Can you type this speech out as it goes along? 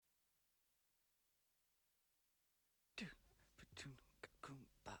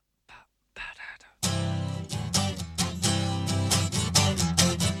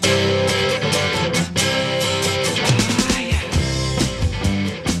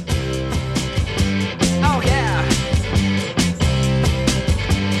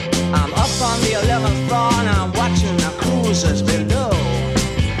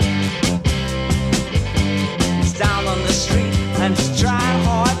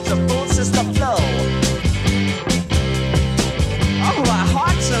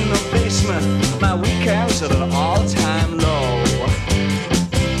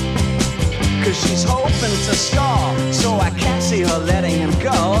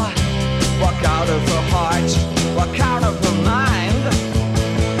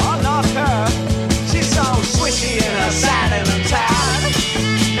a satin and tan,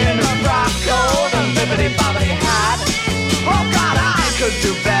 in a frock coat and bibbidi-bobbidi hat. Oh God, I could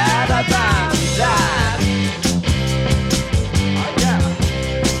do better than that. Oh yeah.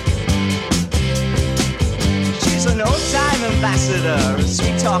 She's an old-time ambassador, a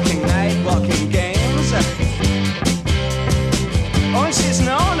sweet-talking night, walking games. Oh, and she's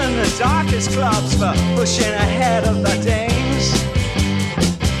known in the darkest clubs for pushing ahead of the dames.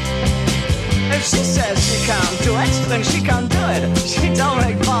 If she says she can't do it, then she can't do it. She don't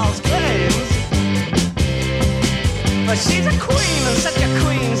make false claims. But she's a queen, and such a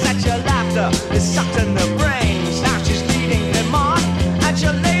queen that your laughter is sucked in the brains. Now she's leading them on, and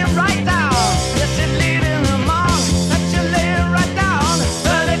she'll lay it right down. Yes, she's leading them on, and she'll lay it right down.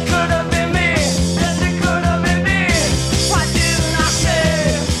 But it could have been me, yes, it could have been me. Why didn't I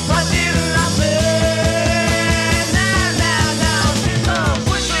say, why didn't I say? Now, she's so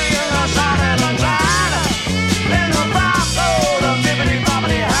swishy in her satin and tan, in her frock coat and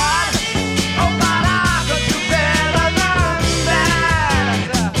bibbidi-bobbidi hat. Oh, but I could do better than that.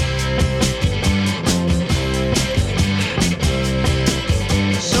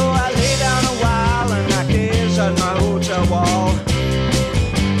 So I lay down a while and I gaze at my hotel wall.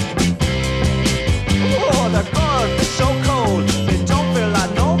 Oh, the earth is so cold, it don't feel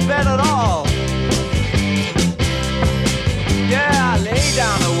like no bed at all. Yeah, I lay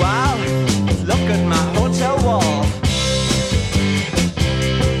down a while, look at my hotel wall.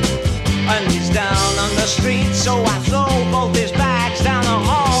 And he's down on the street, so I throw both his bags down the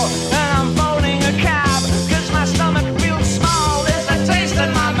hall. And I'm phoning a cab, cause my stomach feels small. There's a taste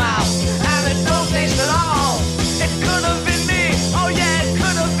in my mouth, and it don't taste at all. It could have been me, oh yeah, it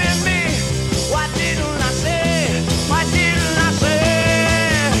could have been me. Why didn't I say, why didn't I say?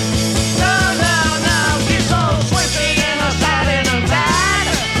 No, she's so swishy in her satin and tan,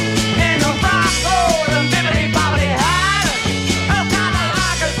 in her frock coat and bibbidi-bobbidi hat. Oh God,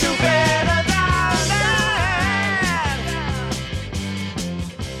 I could do better than that.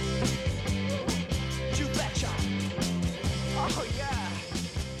 You betcha. Oh yeah.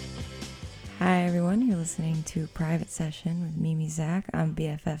 Hi everyone, you're listening to Private Session with Mimi Zach on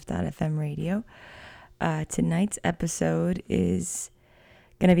BFF.FM radio. Tonight's episode is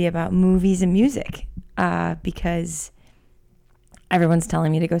going to be about movies and music because everyone's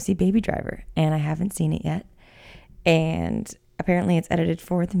telling me to go see Baby Driver and I haven't seen it yet. And apparently it's edited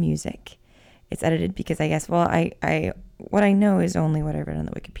for the music. It's edited because I guess, well, I what I know is only what I read on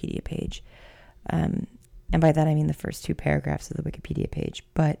the Wikipedia page. And by that I mean the first two paragraphs of the Wikipedia page.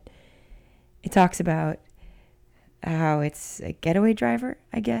 But it talks about how it's a getaway driver,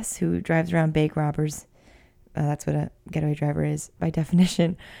 I guess, who drives around bank robbers. That's what a getaway driver is by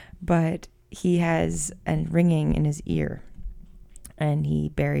definition. But he has a ringing in his ear and he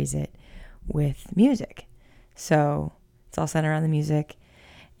buries it with music. So it's all centered around the music.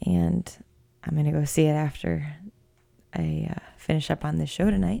 And I'm going to go see it after I finish up on this show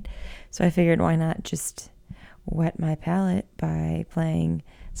tonight. So I figured why not just wet my palate by playing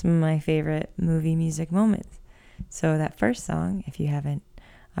some of my favorite movie music moments. So that first song, if you haven't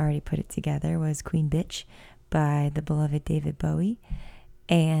already put it together, was Queen Bitch by the beloved David Bowie.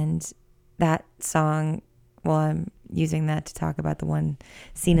 And that song, well, I'm using that to talk about the one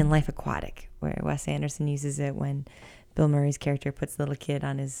scene in Life Aquatic where Wes Anderson uses it when Bill Murray's character puts the little kid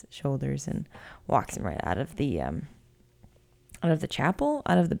on his shoulders and walks him right out of the chapel,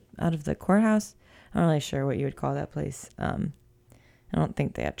 out of the courthouse. I'm not really sure what you would call that place. I don't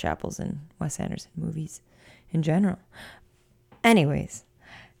think they have chapels in Wes Anderson movies in general. Anyways,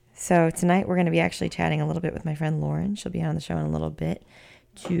 so tonight we're going to be actually chatting a little bit with my friend Lauren. She'll be on the show in a little bit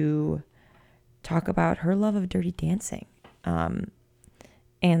to talk about her love of Dirty Dancing and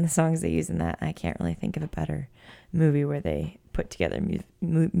the songs they use in that. I can't really think of a better movie where they put together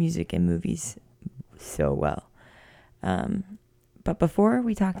music and movies so well. But before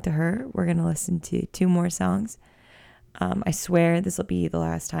we talk to her, we're going to listen to two more songs. I swear this will be the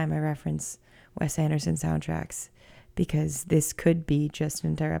last time I reference Wes Anderson soundtracks because this could be just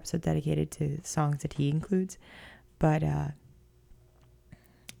an entire episode dedicated to songs that he includes. But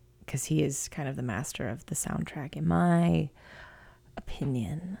because he is kind of the master of the soundtrack in my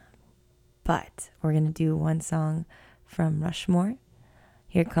opinion. But we're going to do one song from Rushmore.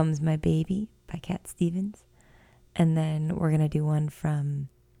 Here Comes My Baby by Cat Stevens. And then we're going to do one from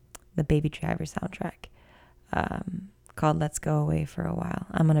the Baby Driver soundtrack called Let's Go Away for a While.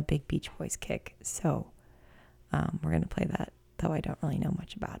 I'm on a big Beach Boys kick, so we're going to play that, though I don't really know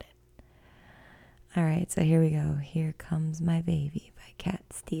much about it. All right, so here we go. Here Comes My Baby by Cat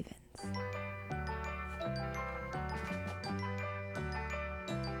Stevens.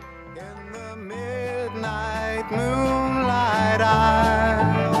 In the midnight moon,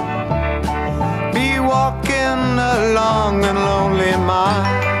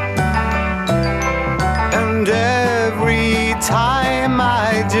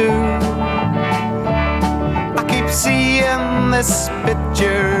 this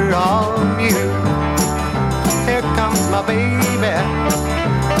picture of you. Here comes my baby,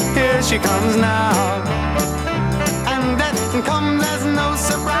 here she comes now. And that comes as no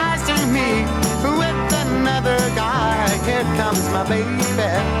surprise to me, with another guy. Here comes my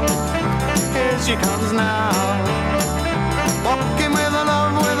baby, here she comes now. Walking with a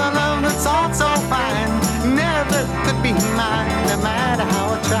love that's all so fine, never could be mine, no matter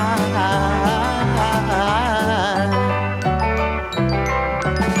how I try.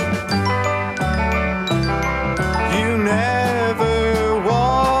 You never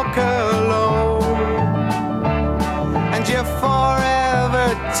walk alone, and you're forever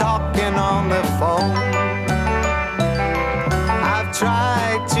talking on the phone. I've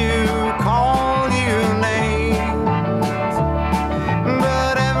tried to call you names,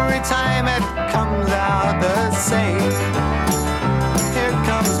 but every time it comes out the same. Here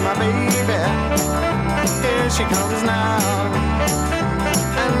comes my baby, here she comes now.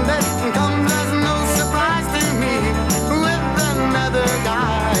 And that comes as no surprise to me, with another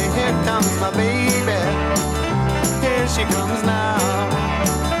guy. Here comes my baby, here she comes now.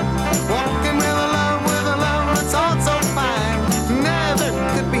 Walking with a love that's all so fine, never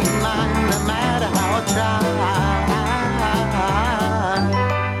could be mine, no matter how I try.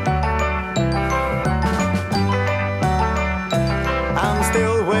 I'm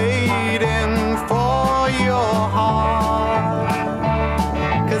still waiting for your heart,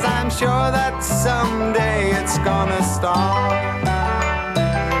 'cause I'm sure that someday it's gonna start.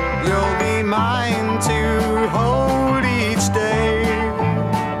 You'll be mine to hold each day,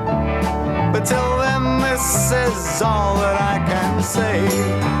 but till then this is all that I can say.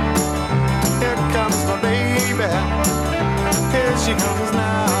 Here comes my baby, here she comes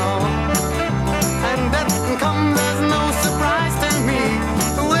now. And that comes as no surprise to me,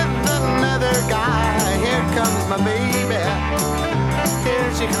 with another guy. Here comes my baby, here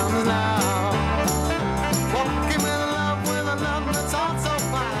she comes now. Walking with a love that's all so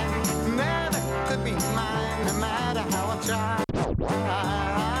fine, never could be mine, no matter how I try.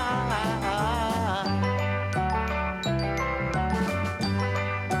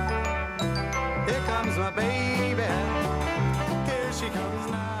 Here comes my baby, here she comes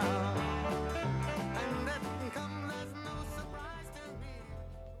now. And that comes as no surprise to me.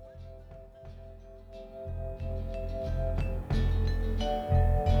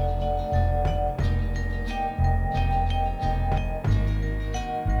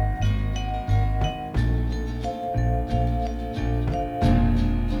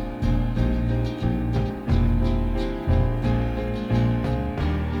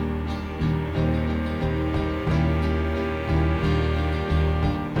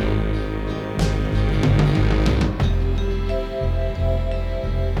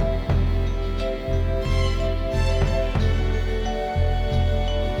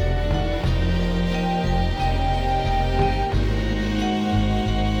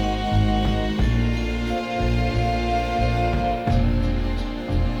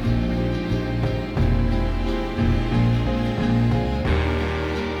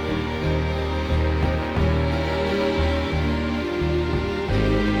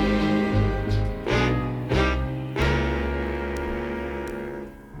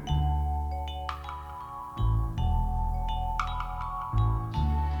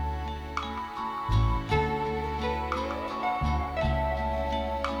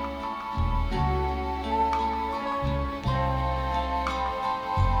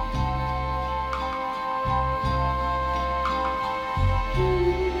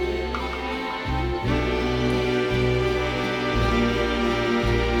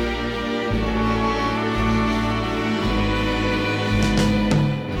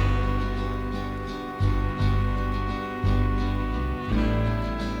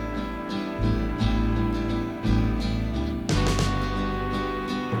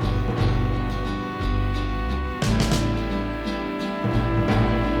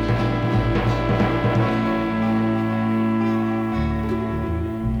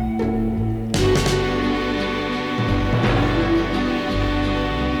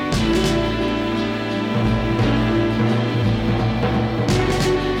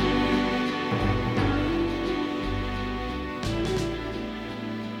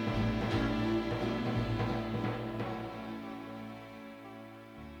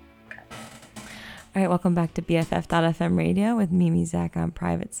 All right, welcome back to BFF.FM radio with Mimi Zach on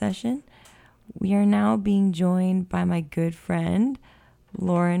Private Session. We are now being joined by my good friend,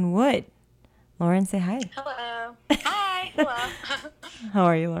 Lauren Wood. Lauren, say hi. Hello. Hi. Hello. How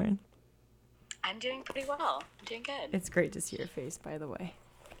are you, Lauren? I'm doing pretty well. I'm doing good. It's great to see your face, by the way.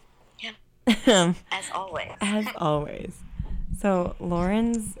 Yeah. As always. As always. So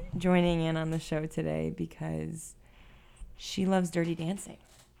Lauren's joining in on the show today because she loves Dirty Dancing.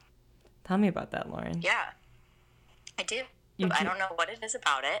 Tell me about that, Lauren. Yeah, I do. You I do? don't know what it is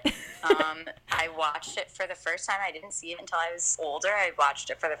about it. I watched it for the first time. I didn't see it until I was older. I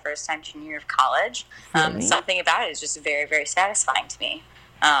watched it for the first time junior year of college. Really? Something about it is just very, very satisfying to me.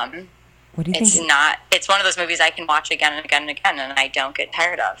 What do you It's think? it's one of those movies I can watch again and again and again, and I don't get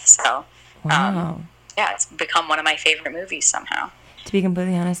tired of. So, Wow. yeah, it's become one of my favorite movies somehow. To be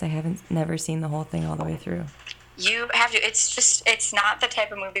completely honest, I haven't never seen the whole thing all the way through. You have to. It's not the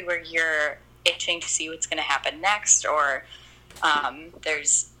type of movie where you're itching to see what's going to happen next, or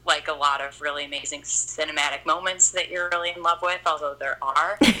there's like a lot of really amazing cinematic moments that you're really in love with, although there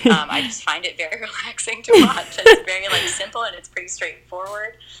are. I just find it very relaxing to watch. It's very like simple and it's pretty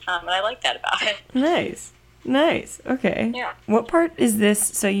straightforward, and I like that about it. Nice. Okay. Yeah. What part is this?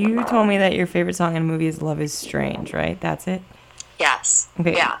 So you told me that your favorite song in the movie is Love is Strange, right? That's it? Yes.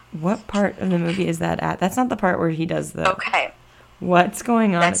 Okay. Yeah. What part of the movie is that at? That's not the part where he does the... Okay. What's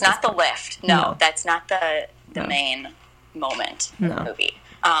going on? That's at not this the lift. No, that's not the main moment in the movie.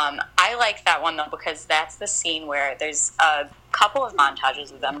 I like that one, though, because that's the scene where there's a couple of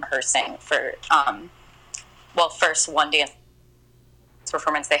montages of them rehearsing for, first one dance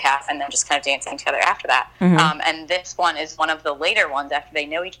performance they have, and then just kind of dancing together after that. And this one is one of the later ones after they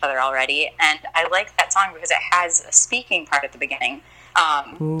know each other already. And I like that song because it has a speaking part at the beginning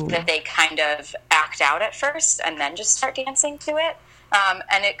that they kind of act out at first and then just start dancing to it.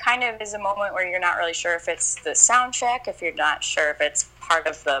 And it kind of is a moment where you're not really sure if it's the soundtrack, if you're not sure if it's part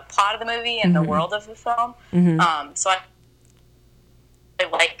of the plot of the movie and the world of the film. So I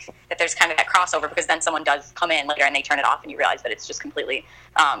like that there's kind of that crossover, because then someone does come in later and they turn it off and you realize that it's just completely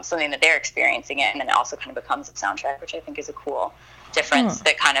something that they're experiencing it, and then it also kind of becomes a soundtrack, which I think is a cool difference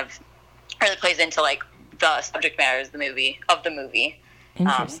that kind of really plays into like the subject matter of the movie.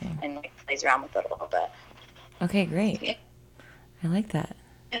 Interesting. And like plays around with it a little bit. Okay, great. Yeah. I like that.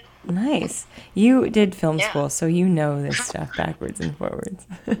 Nice. You did film Yeah. school, so you know this stuff backwards and forwards.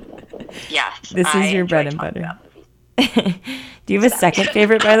 Yeah. This is your bread and enjoy talking butter. about movies. Do you have a second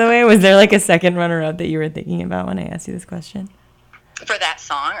favorite, by the way? Was there like a second runner-up that you were thinking about when I asked you this question? For that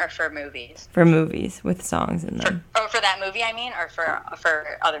song or for movies? For movies with songs in them. For that movie, I mean, or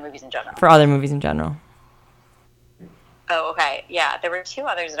for other movies in general? For other movies in general. Oh, okay. Yeah, there were two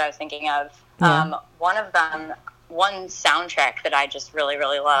others that I was thinking of. Yeah. One of them, one soundtrack that I just really,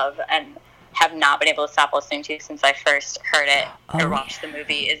 really love and have not been able to stop listening to since I first heard it or watched the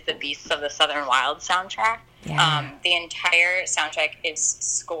movie, is the Beasts of the Southern Wild soundtrack. Yeah. The entire soundtrack is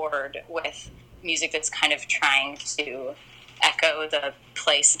scored with music that's kind of trying to echo the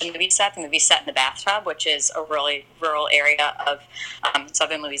place the movie set. The movie's set in the bathtub, which is a really rural area of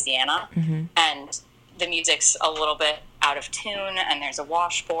southern Louisiana. And the music's a little bit out of tune, and there's a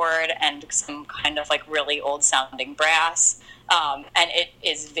washboard and some kind of like really old sounding brass. And it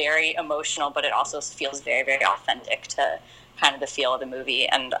is very emotional, but it also feels very, very authentic to kind of the feel of the movie.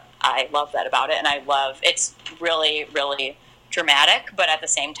 And I love that about it. And I love, it's really, really dramatic, but at the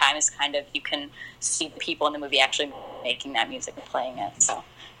same time, it's kind of, you can see the people in the movie actually making that music and playing it. So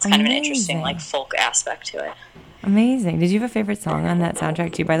it's kind of an interesting like folk aspect to it. Amazing. Did you have a favorite song on that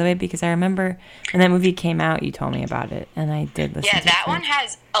soundtrack too, by the way? Because I remember when that movie came out, you told me about it, and I did listen to it. Yeah, that one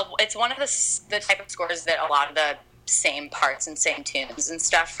has, it's one of the type of scores that a lot of the same parts and same tunes and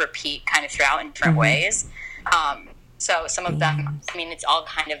stuff repeat kind of throughout in different ways. So some of them, I mean, it's all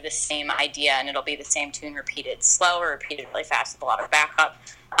kind of the same idea, and it'll be the same tune repeated slow or repeated really fast with a lot of backup.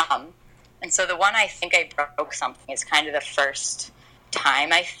 And so the one I think I broke something is kind of the first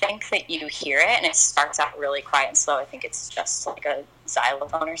time I think that you hear it, and it starts out really quiet and slow. I think it's just like a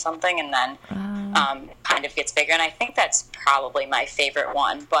xylophone or something, and then kind of gets bigger. And I think that's probably my favorite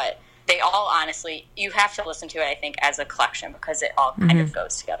one, but they all, honestly, you have to listen to it, I think, as a collection, because it all kind of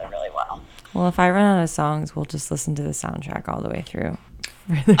goes together really well. Well, if I run out of songs, we'll just listen to the soundtrack all the way through.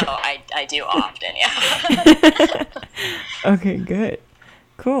 Oh, I do often, yeah. Okay, good.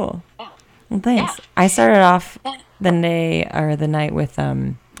 Cool. Yeah. Well, thanks. Yeah. I started off the night with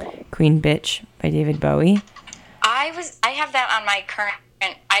Queen Bitch by David Bowie. I have that on my current,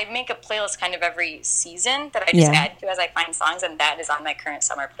 I make a playlist kind of every season that I just add to as I find songs, and that is on my current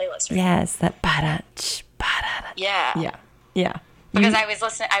summer playlist right now. Yes, that ba-da-ch, ba-da-da. Yeah. Yeah. Because I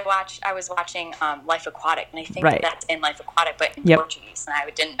was watching Life Aquatic, and I think that's in Life Aquatic, but in Portuguese, and I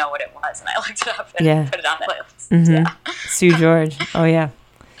didn't know what it was, and I looked it up and put it on the playlist. Yeah. Sue George. Oh, yeah.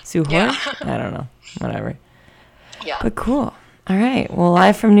 Sue George? Yeah. I don't know. Whatever. Yeah. But cool. All right. Well,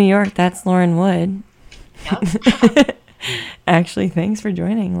 live from New York, that's Lauren Wood. Yep. Actually, thanks for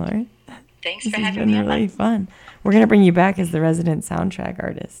joining, Lauren. Thanks for This has having been me really on. fun. We're going to bring you back as the resident soundtrack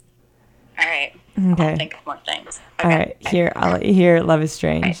artist. All right. Okay. I'll think of more things. All right. Here, I'll let you hear Love is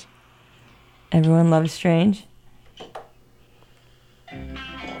Strange. Right. Everyone loves Strange.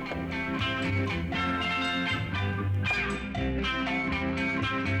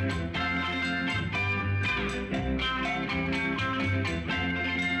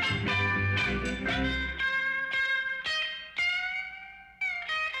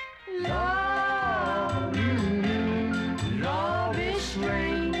 Love is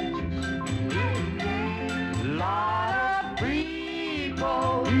strange. Lot of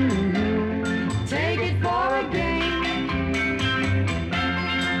people take it for a game.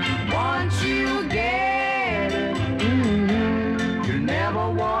 Once you get it, you never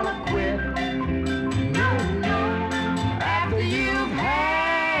wanna quit. After you've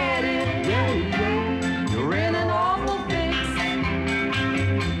had it, you're in an awful fix.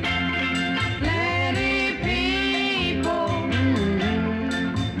 Plenty people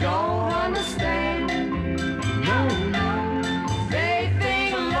don't understand. They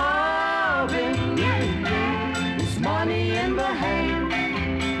think loving is money in the hand.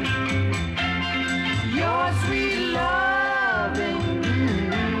 Your sweet loving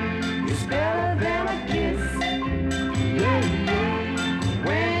is better than a kiss.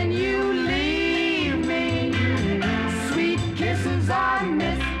 When you leave me, sweet kisses I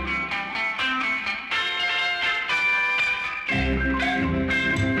miss.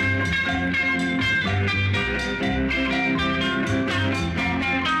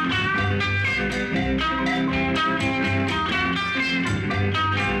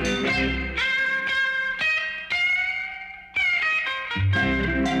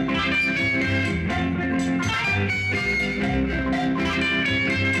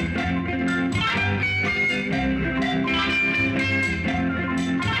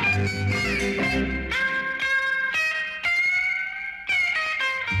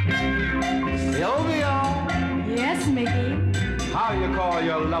 Sylvia, Yes, Mickey. how you call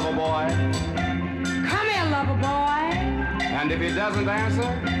your lover boy? Come here, lover boy. And if he doesn't answer?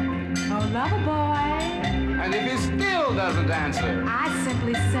 Oh, lover boy. And if he still doesn't answer? I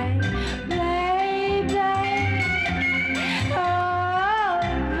simply say, baby. Oh,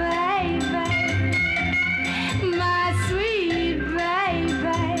 baby. My sweet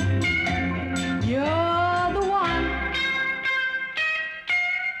baby. You're the one.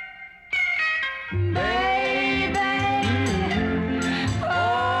 Baby.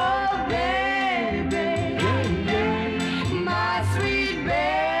 Oh, baby. My sweet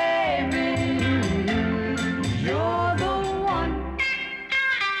baby. You're the one.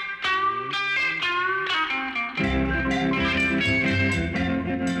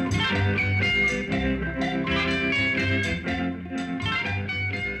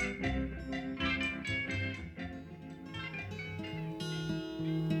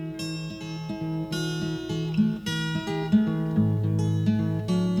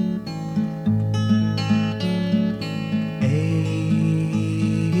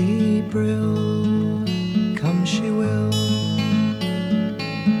 April, come she will,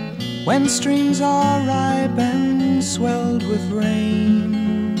 when streams are ripe and swelled with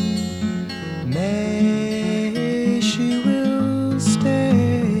rain. May she will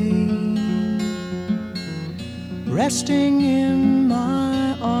stay, resting in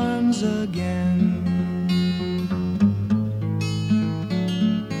my arms again.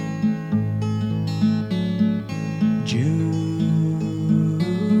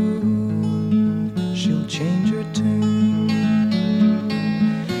 She'll change her tune.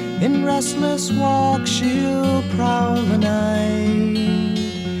 In restless walk she'll prowl the night.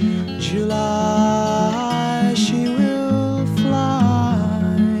 July she will fly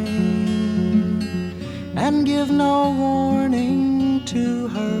and give no warning to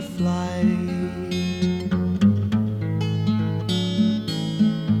her flight.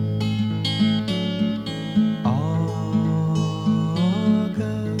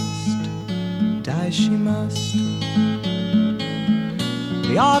 She must.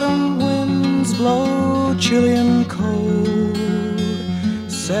 The autumn winds blow chilly and cold.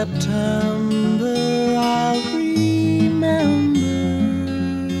 September I'll remember.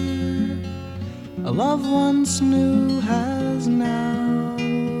 A love once new has now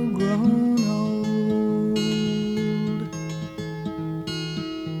grown old.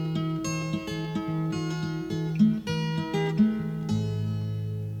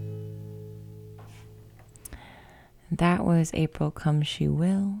 That was April Come She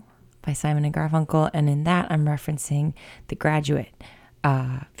Will by Simon and Garfunkel. And in that, I'm referencing The Graduate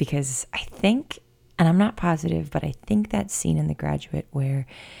because I think, and I'm not positive, but I think that scene in The Graduate where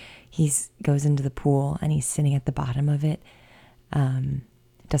goes into the pool and he's sitting at the bottom of it.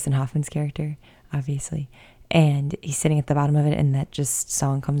 Dustin Hoffman's character, obviously. And he's sitting at the bottom of it, and that just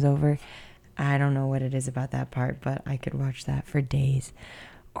song comes over. I don't know what it is about that part, but I could watch that for days.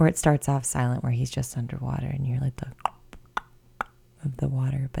 Or it starts off silent where he's just underwater and you're like the of the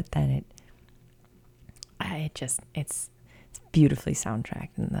water, but then it's beautifully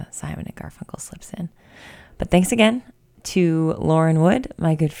soundtracked and the Simon and Garfunkel slips in. But thanks again to Lauren Wood,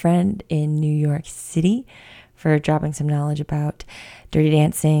 my good friend in New York City, for dropping some knowledge about Dirty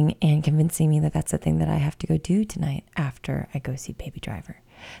Dancing and convincing me that that's a thing that I have to go do tonight after I go see Baby Driver.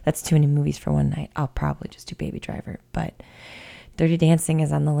 That's too many movies for one night. I'll probably just do Baby Driver, but Dirty Dancing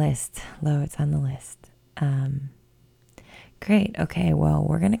is on the list. It's on the list. Great. Okay, well,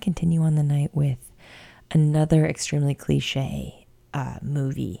 we're going to continue on the night with another extremely cliche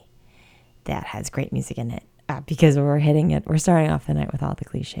movie that has great music in it, because we're starting off the night with all the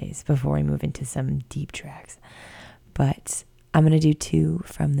cliches before we move into some deep tracks. But I'm going to do two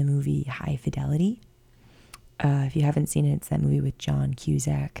from the movie High Fidelity. If you haven't seen it, it's that movie with John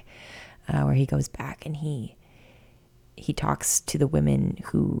Cusack, where he goes back and he talks to the women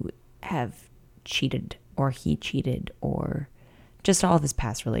who have cheated, or he cheated, or just all of his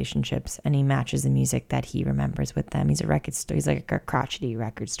past relationships, and he matches the music that he remembers with them. He's a record store. He's like a crotchety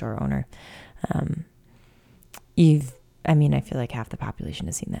record store owner. I feel like half the population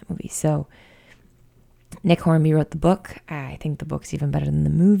has seen that movie. So Nick Hornby wrote the book. I think the book's even better than the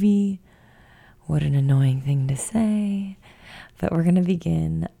movie. What an annoying thing to say. But we're going to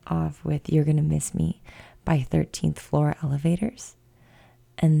begin off with You're Gonna Miss Me by 13th Floor Elevators.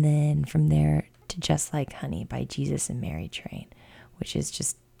 And then from there to Just Like Honey by Jesus and Mary Train, which is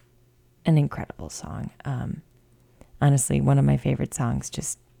just an incredible song. Honestly, one of my favorite songs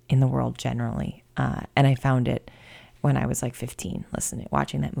just in the world generally. And I found it when I was like 15,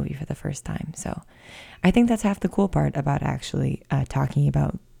 watching that movie for the first time. So I think that's half the cool part about actually talking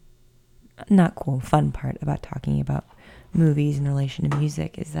about, not cool, fun part about talking about movies in relation to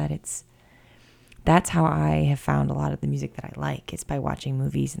music, is that that's how I have found a lot of the music that I like. It's by watching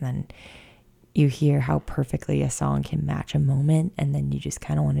movies, and then you hear how perfectly a song can match a moment, and then you just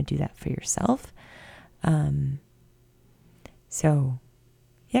kind of want to do that for yourself. So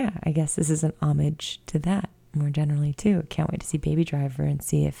yeah, I guess this is an homage to that more generally too. Can't wait to see Baby Driver and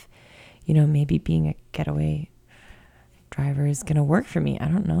see if, maybe being a getaway driver is going to work for me. I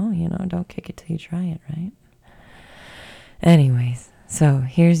don't know, don't kick it till you try it, right? Anyways, so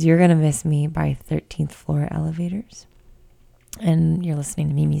here's You're Gonna Miss Me by 13th Floor Elevators. And you're listening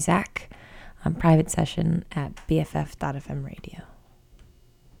to Mimi Zach on Private Session at BFF.FM radio.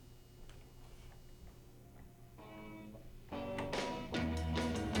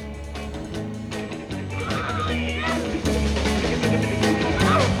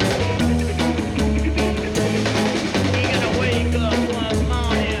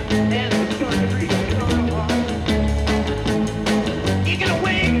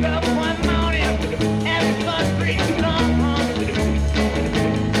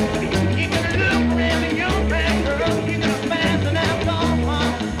 You're gonna look around in your back, girl. You're gonna find an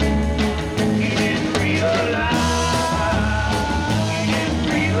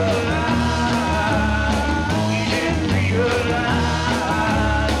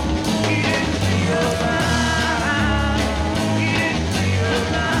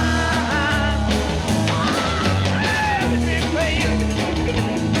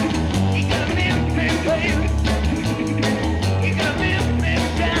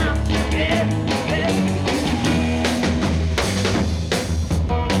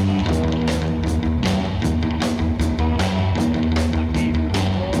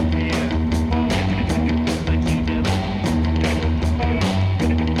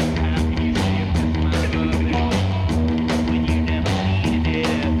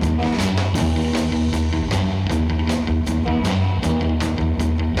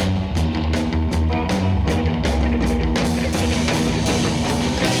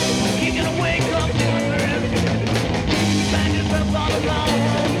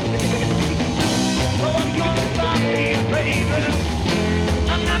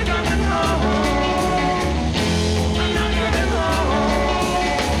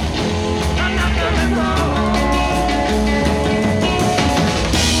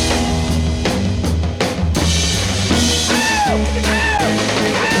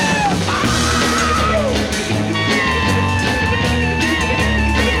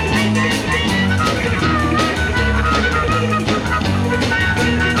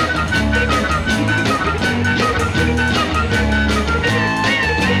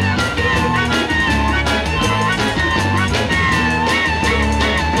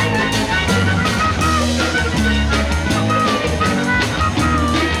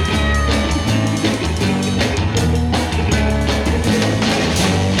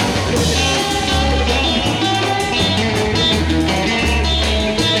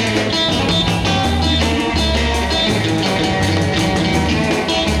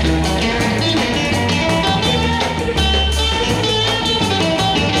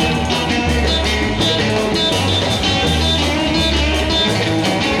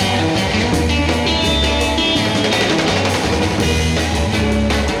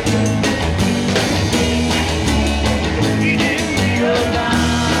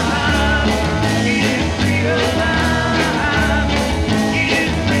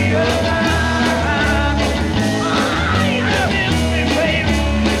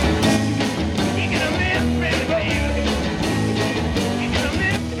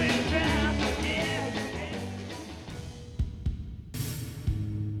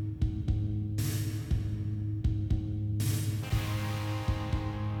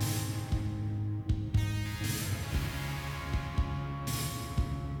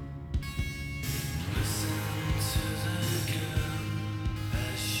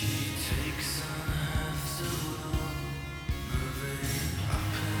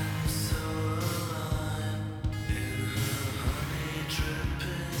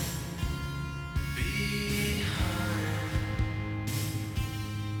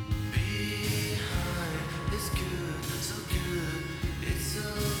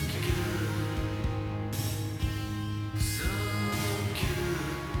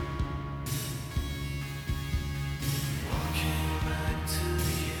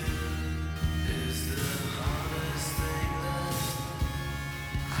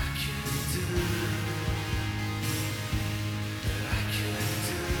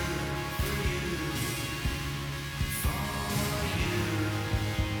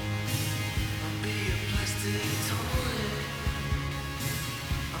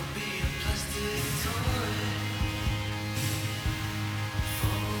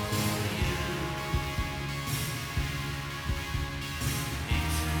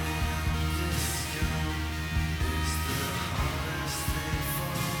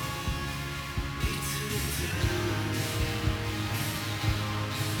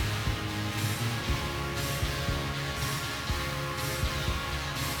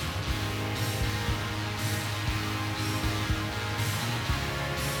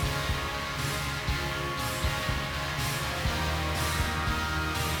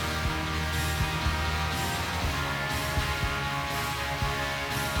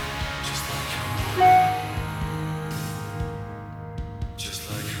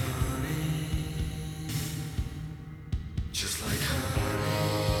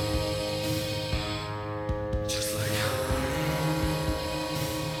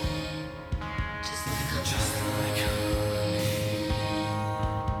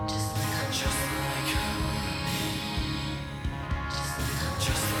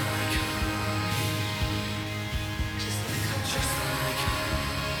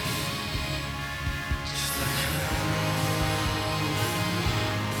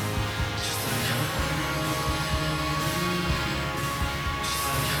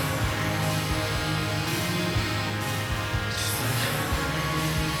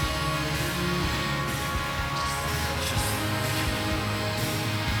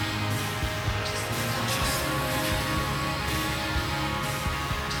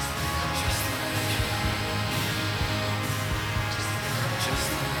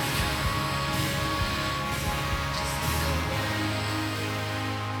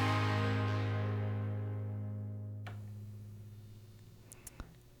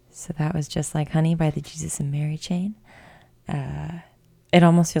So that was Just Like Honey by the Jesus and Mary Chain. It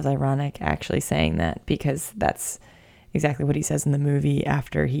almost feels ironic actually saying that, because that's exactly what he says in the movie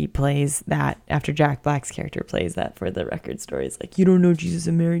after he plays that, after Jack Black's character plays that for the record store. It's like, you don't know Jesus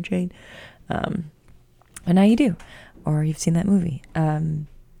and Mary Chain? But now you do, or you've seen that movie.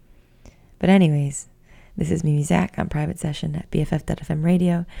 But anyways, this is Mimi Zach on Private Session at BFF.FM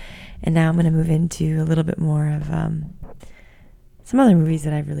radio. And now I'm going to move into a little bit more of some other movies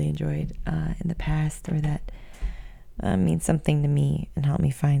that I've really enjoyed in the past, or that mean something to me and help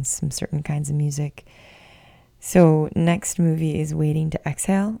me find some certain kinds of music. So next movie is Waiting to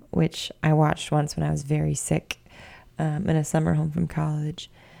Exhale, which I watched once when I was very sick in a summer home from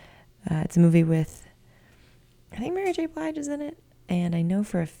college. It's a movie with, I think Mary J. Blige is in it, and I know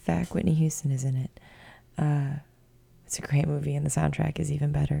for a fact Whitney Houston is in it. It's a great movie, and the soundtrack is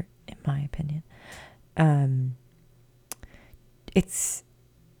even better, in my opinion. It's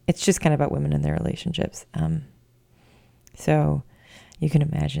just kind of about women and their relationships. So you can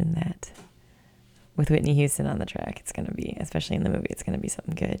imagine that with Whitney Houston on the track, it's going to be, especially in the movie, it's going to be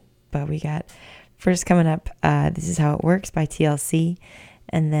something good. But we got first coming up, This Is How It Works by TLC,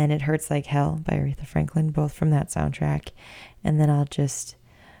 and then It Hurts Like Hell by Aretha Franklin, both from that soundtrack. And then I'll just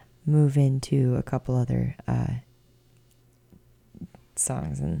move into a couple other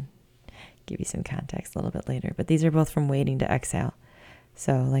songs and give you some context a little bit later. But these are both from Waiting to Exhale.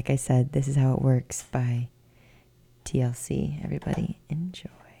 So like I said, This Is How It Works by TLC. Everybody enjoy.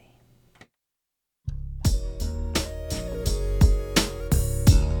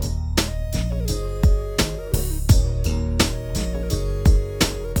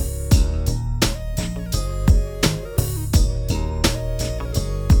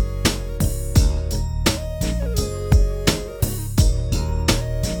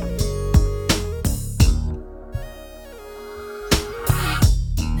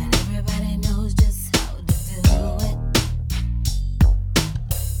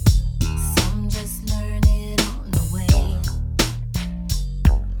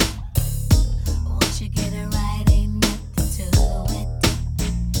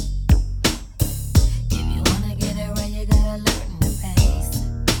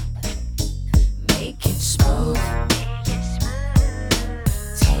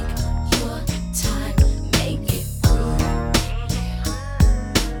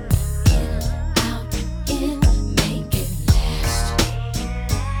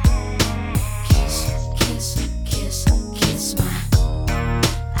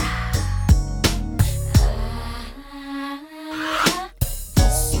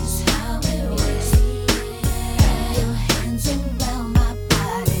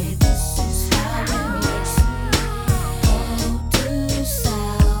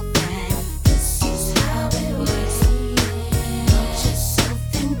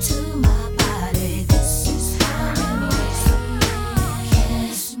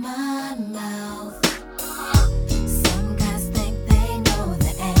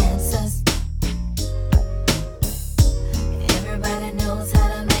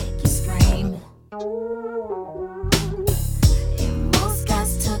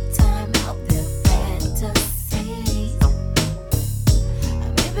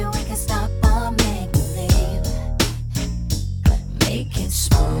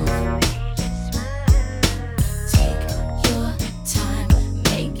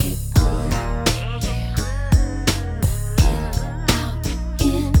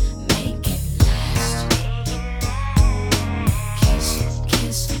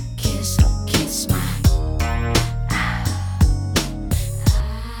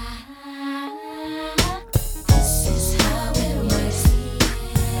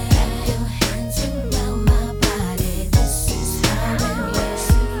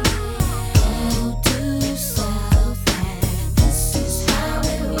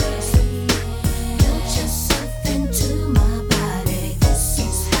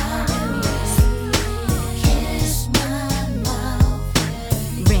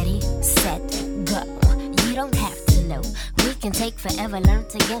 take forever, learn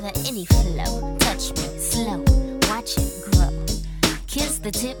together any flow. Touch me slow, watch it grow. Kiss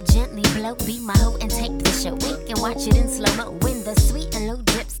the tip, gently blow, be my hoe and take the show. Wink and watch it in slow-mo. When the sweet and low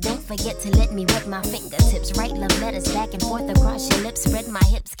drips, don't forget to let me wet my fingertips. Write love letters back and forth across your lips. Spread my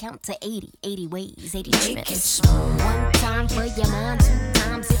hips, count to 80, 80 ways, 80 trips. Make it smooth. One time for your mind, 2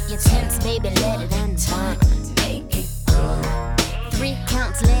 times if you're tense, baby, let it unwind. Make it grow. 3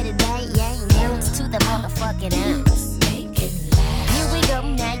 counts, let it die, yang, bounce to the motherfucking ounce. Make it last. Here we go,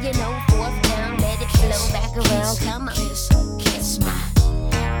 now you know, 4th down, let it flow back around, come on. Kiss my,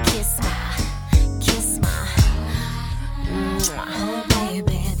 kiss my, kiss my. Oh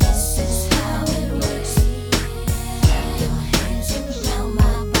baby, this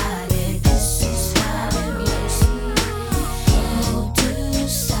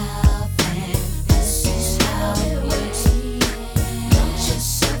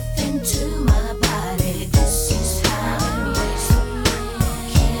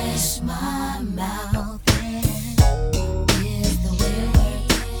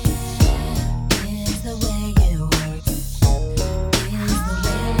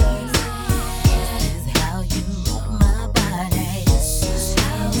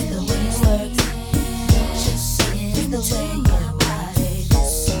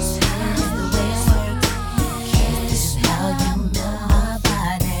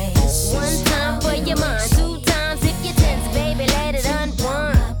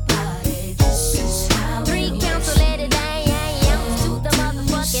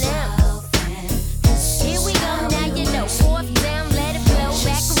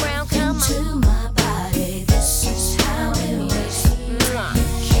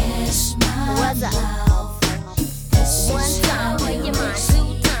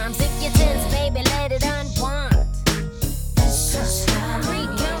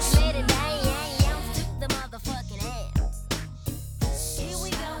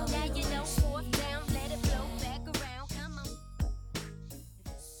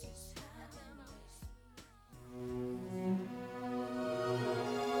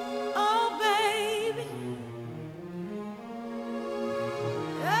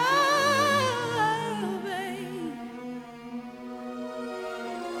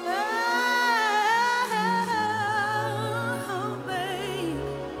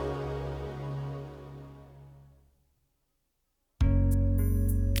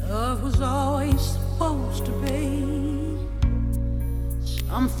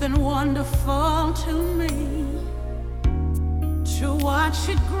something wonderful to me to watch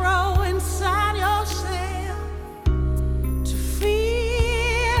it grow inside yourself, to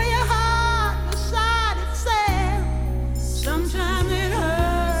feel your heart beside itself. Sometimes it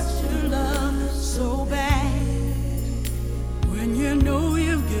hurts to love so bad when you know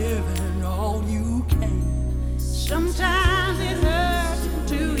you've given all you can. Sometimes it hurts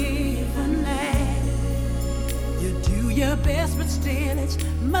to even laugh. You do your best, but still it's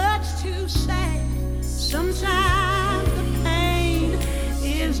much too sad. Sometimes the pain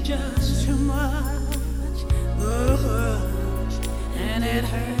is just too much, and it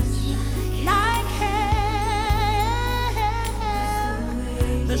hurts like hell.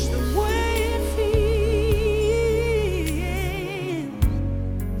 That's the way it feels.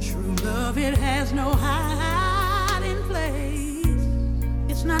 True love, it has no hiding place.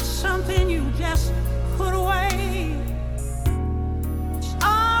 It's not something you just put away. It's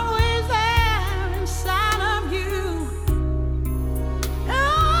always there inside of you.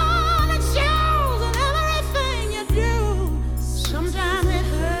 And it shows in everything you do. Sometimes it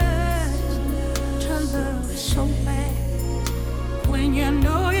hurts to love so bad when you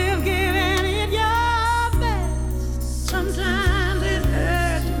know you've given it your best. Sometimes it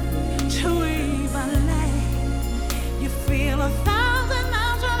hurts to even laugh. You feel 1,000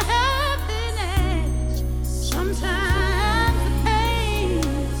 miles of happiness. Sometimes the pain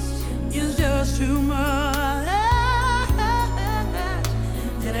is just too much,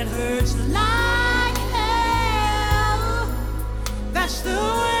 and it hurts like hell. That's the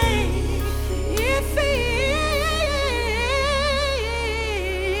way it feels.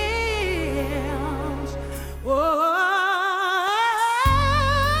 Oh,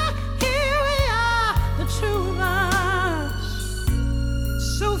 here we are, the two of us,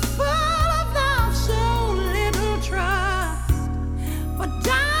 so full of love, so little trust, but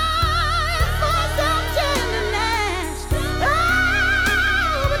dying for some tenderness. Oh,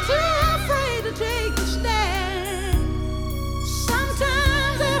 but too afraid to take a stand.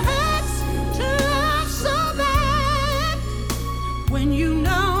 Sometimes it hurts to love so bad when you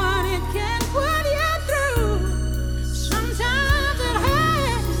know what it can put you through. Sometimes it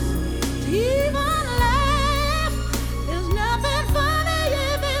hurts to even laugh. There's nothing funny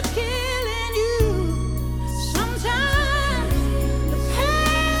if it's killing you. Sometimes the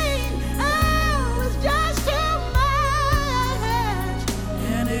pain, oh, is just too much,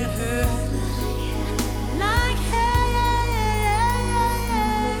 and it hurts like hell.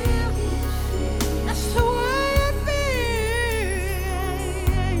 That's the way it feels.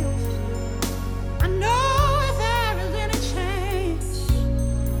 I know if there is any chance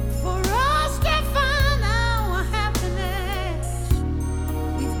for us to find our happiness,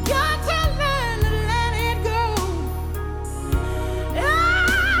 we've got to learn to let it go.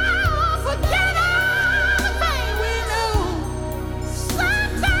 Oh, forget all the pain we know.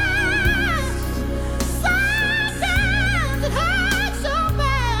 Sometimes it hurts so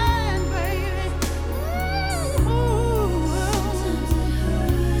bad, baby.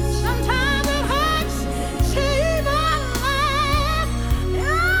 Sometimes it hurts to even laugh. It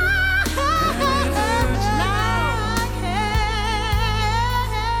hurts like hell.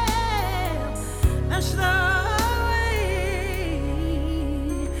 That's the way.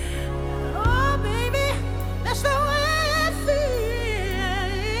 Oh, baby, that's the way it feels.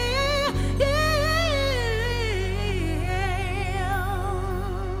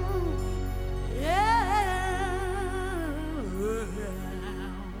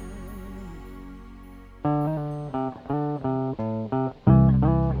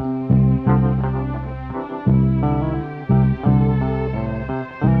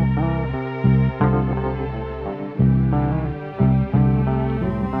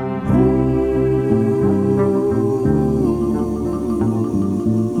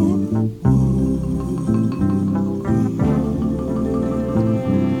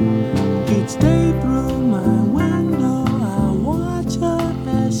 Each day through my window, I watch her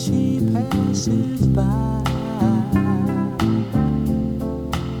as she passes by.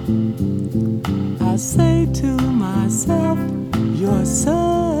 I say to myself, you're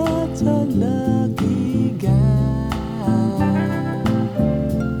such a lucky guy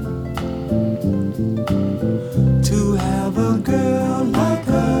to have a girl like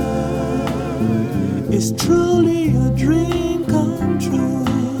her. Is truly a dream come true.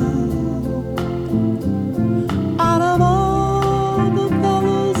 Out of all the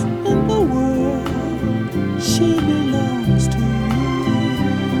fellas in the world, she belongs to you.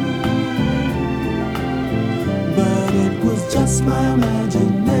 But it was just my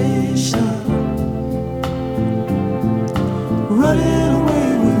imagination running away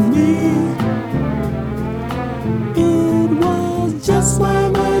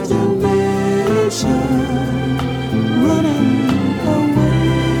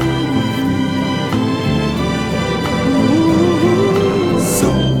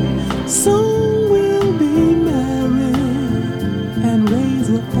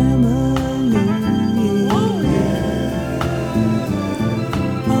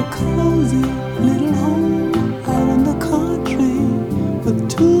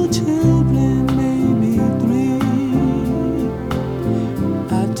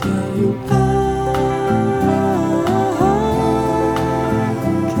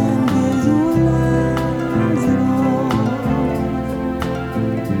can visualize it all.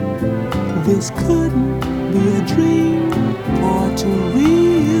 This couldn't be a dream, for too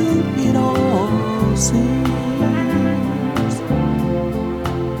real it all seems.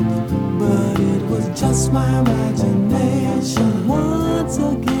 But it was just my imagination once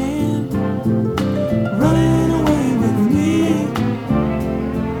again, running away with me.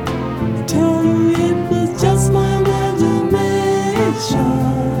 I tell you it was just my imagination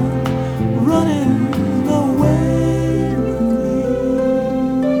running away with me.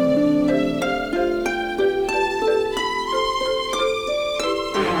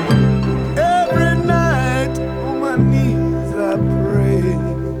 Every night on my knees I pray,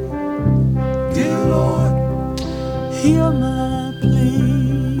 dear Lord, hear my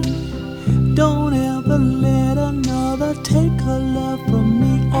plea. Don't ever let another take her love from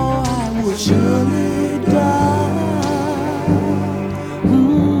me, or I will surely die.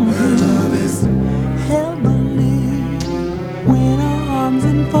 Her love is heavenly. When her arms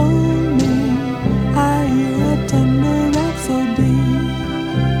enfold me, I hear a tender rhapsody.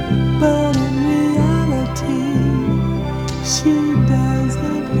 But in reality, she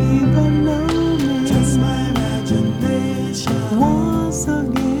doesn't even know me. Just my imagination once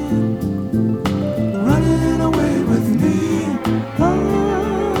again, running away with me.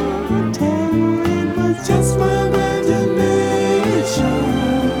 Oh, I tell you it was just my imagination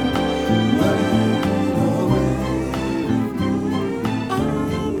running away with me.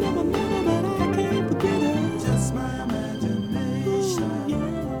 I'll never, but I can't forget it. Just my imagination.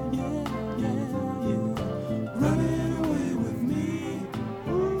 Yeah, yeah, yeah, yeah. Running away with me.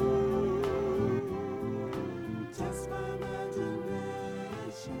 Ooh, just my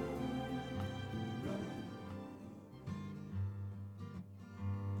imagination.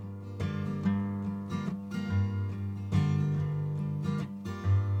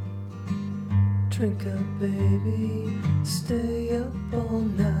 Drink up, baby, stay up all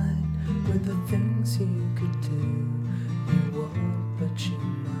night with the things you could do. You won't, but you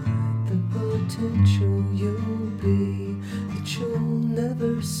might. The potential you'll be that you'll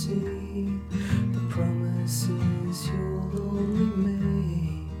never see. The promises you'll only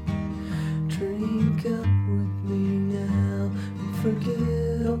make. Drink up with me now and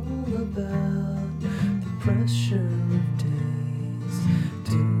forget all about the pressure of days.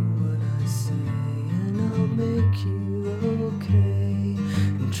 Do what I say and I'll make you okay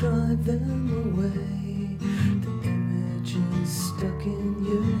and drive them away. The images stuck in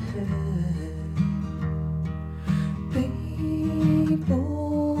your head.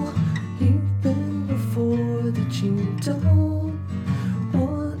 People you've been before that you don't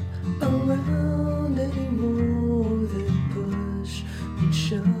want around anymore. That push and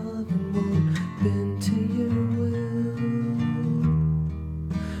shove and won't bend to your will.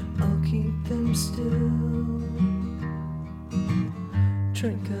 I'll keep them still.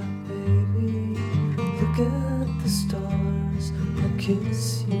 Drink up, baby, look at the stars. I'll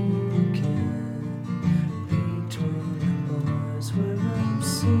kiss you again between the bars where I'm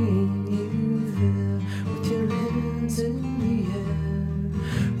seeing you there with your hands in the air,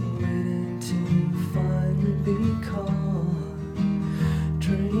 waiting to finally be caught.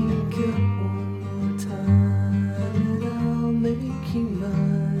 Drink up one more time and I'll make you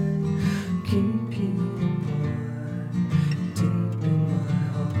mine, keep you apart, deep in my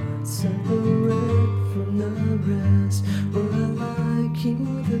heart, separate from the rest, where I like you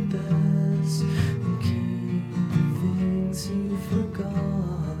the best.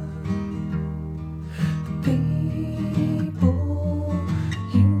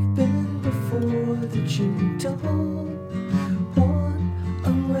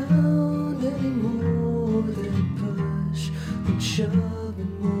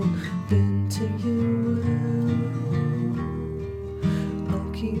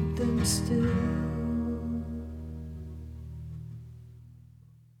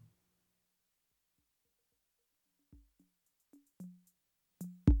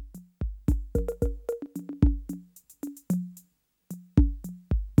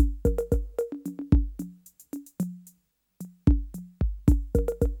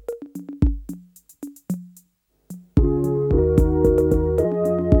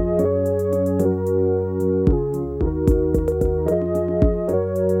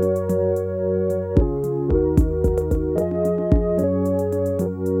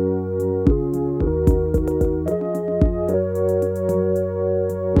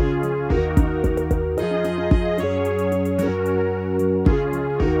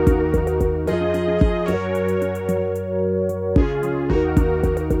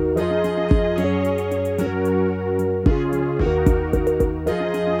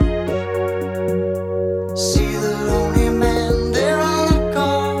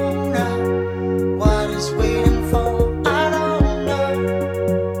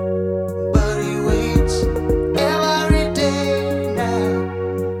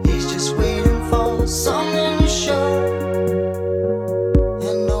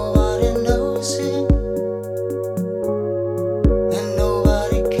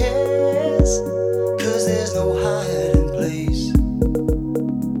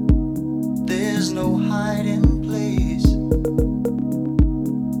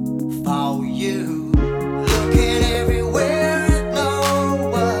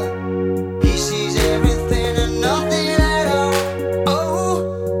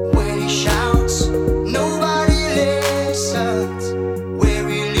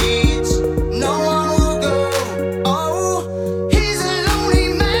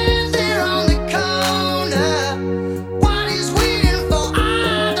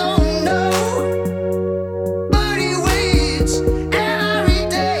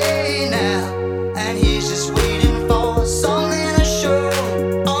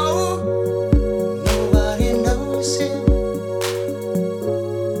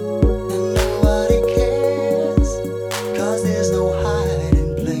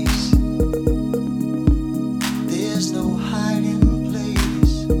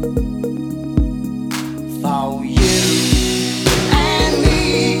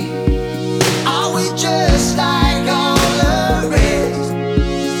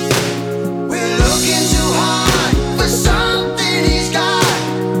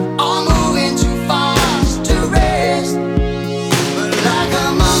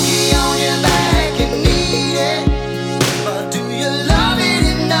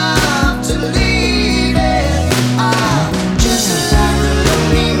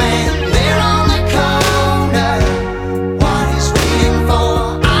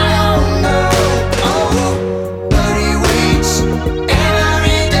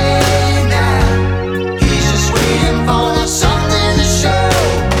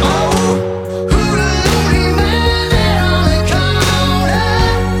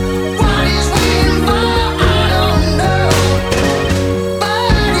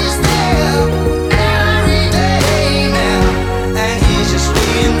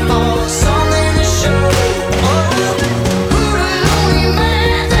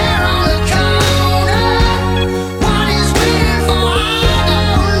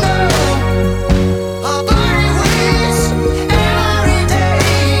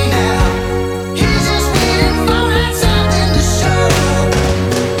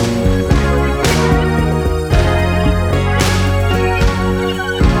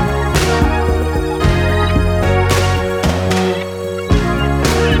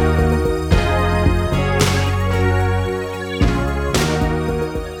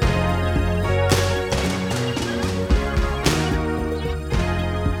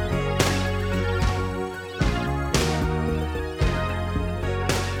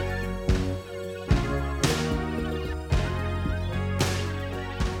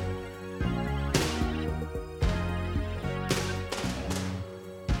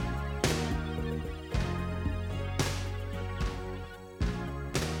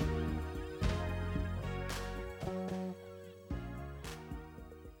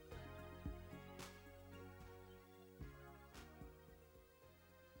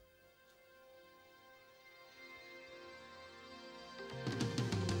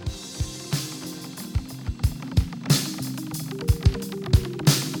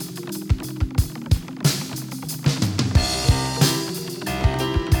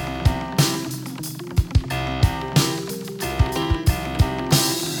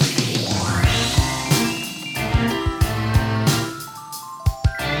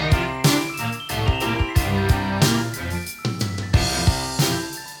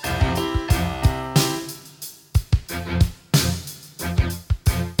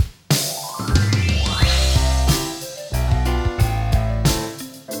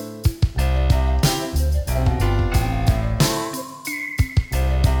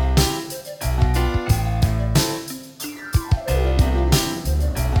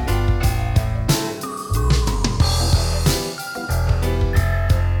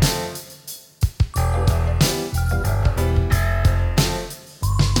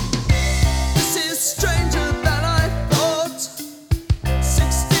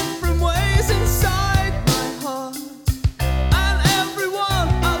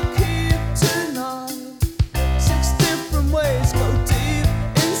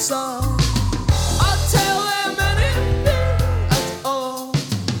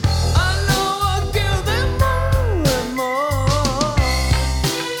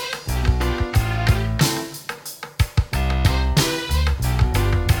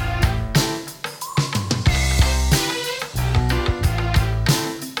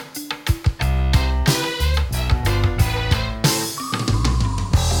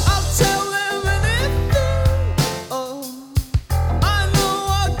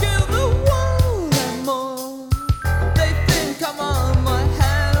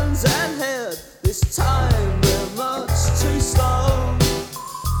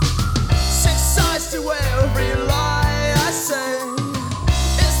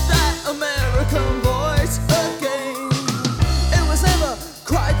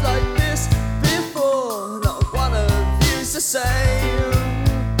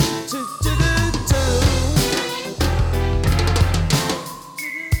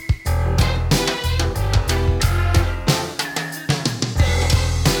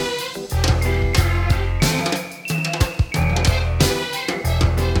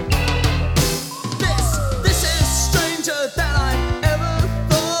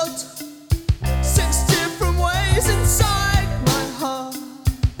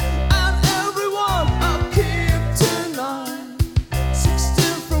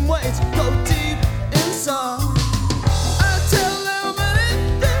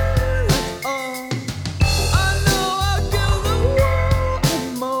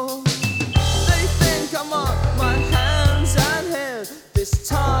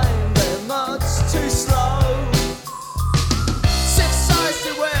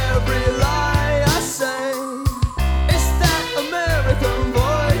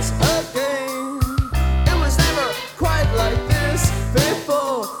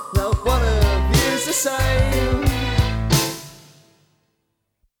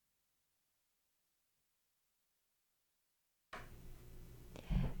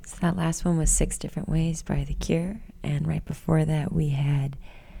 That last one was 6 Different Ways by The Cure. And right before that, we had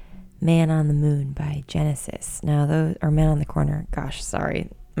Man on the Moon by Genesis. Now, Man on the Corner. Gosh,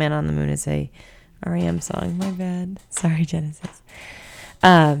 sorry. Man on the Moon is a REM song. My bad. Sorry, Genesis.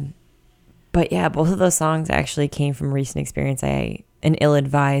 But yeah, both of those songs actually came from a recent experience. An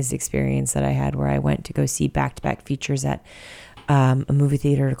ill-advised experience that I had where I went to go see back-to-back features at a movie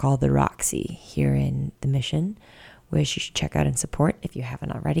theater called the Roxy here in the Mission, which you should check out and support if you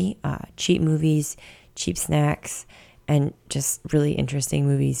haven't already. Cheap movies, cheap snacks, and just really interesting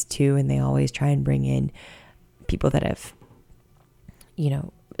movies too. And they always try and bring in people that have,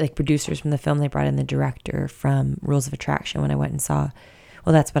 like producers from the film. They brought in the director from Rules of Attraction when I went and saw.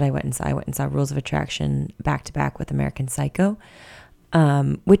 Well, that's what I went and saw. I went and saw Rules of Attraction back to back with American Psycho,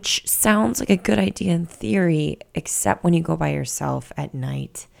 which sounds like a good idea in theory, except when you go by yourself at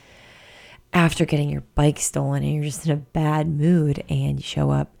night after getting your bike stolen and you're just in a bad mood and you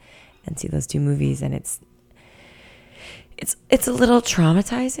show up and see those 2 movies, and it's a little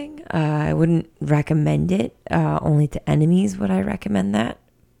traumatizing. I wouldn't recommend it. Only to enemies would I recommend that.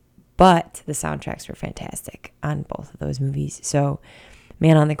 But the soundtracks were fantastic on both of those movies. So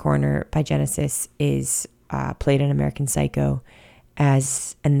Man on the Corner by Genesis is played in American Psycho, and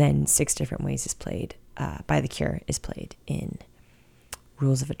then 6 Different Ways is played by The Cure is played in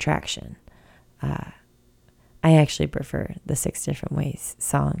Rules of Attraction. I actually prefer the 6 Different Ways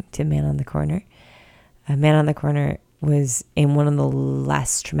song to Man on the Corner. Man on the Corner was in one of the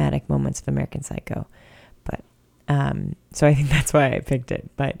less traumatic moments of American Psycho, but so I think that's why I picked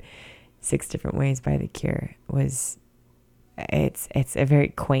it. But 6 Different Ways by The Cure it's a very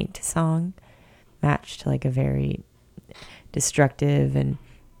quaint song, matched to like a very destructive and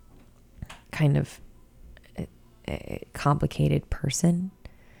kind of a complicated person,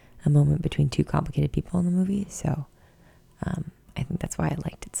 a moment between 2 complicated people in the movie. So I think that's why I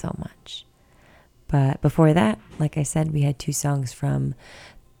liked it so much. But before that, like I said, we had 2 songs from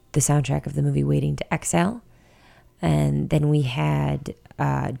the soundtrack of the movie Waiting to Exhale. And then we had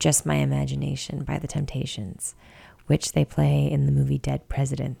Just My Imagination by The Temptations, which they play in the movie Dead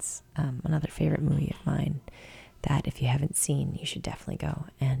Presidents, another favorite movie of mine that if you haven't seen, you should definitely go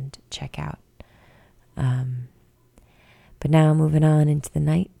and check out. But now moving on into the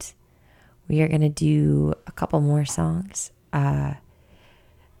night, we are going to do a couple more songs.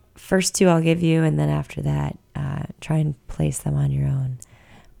 First 2 I'll give you, and then after that, try and place them on your own.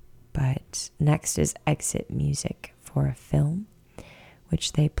 But next is Exit Music for a Film,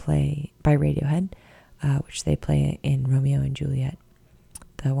 which they play by Radiohead, which they play in Romeo and Juliet,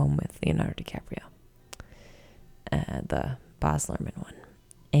 the one with Leonardo DiCaprio, the Baz Luhrmann one.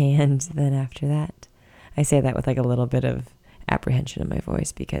 And then after that, I say that with like a little bit of apprehension in my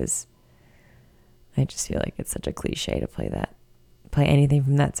voice because I just feel like it's such a cliche to play anything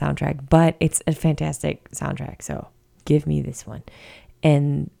from that soundtrack, but it's a fantastic soundtrack, so give me this one.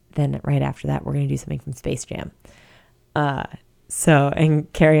 And then right after that, we're going to do something from Space Jam.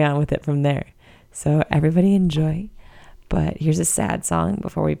 And carry on with it from there. So everybody enjoy, but here's a sad song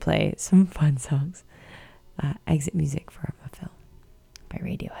before we play some fun songs. Exit Music for a Film by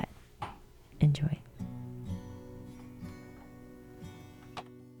Radiohead. Enjoy.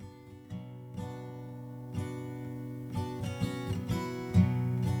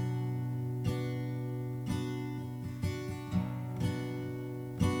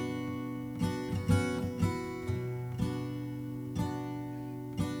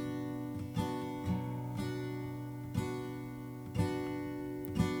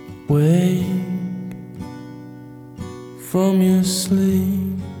 Wake from your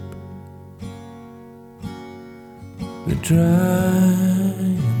sleep, the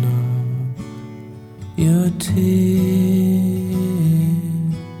drying of your tears.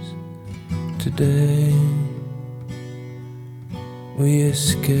 Today we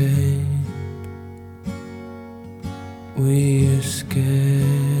escape, we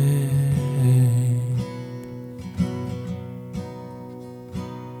escape.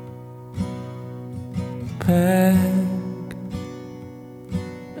 Pack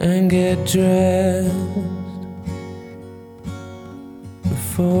and get dressed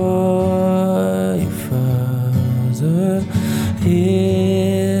before your father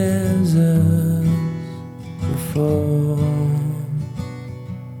hears us, before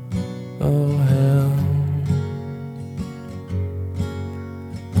all hell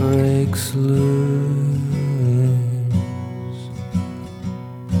breaks loose.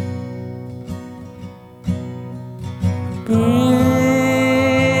 Don't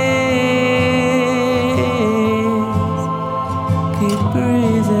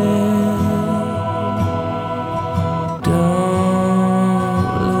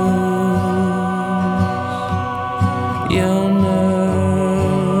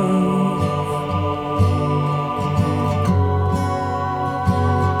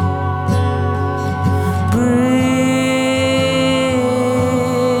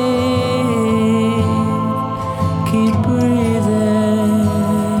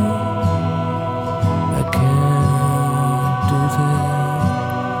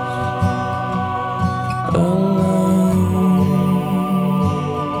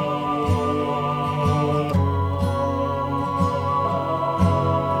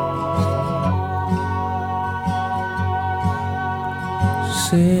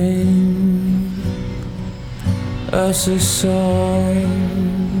us a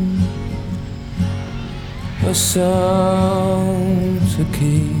song to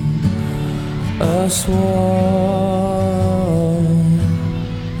keep us warm.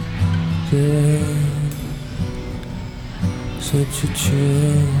 Yeah, such a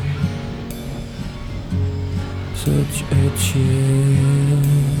chill, such a chill.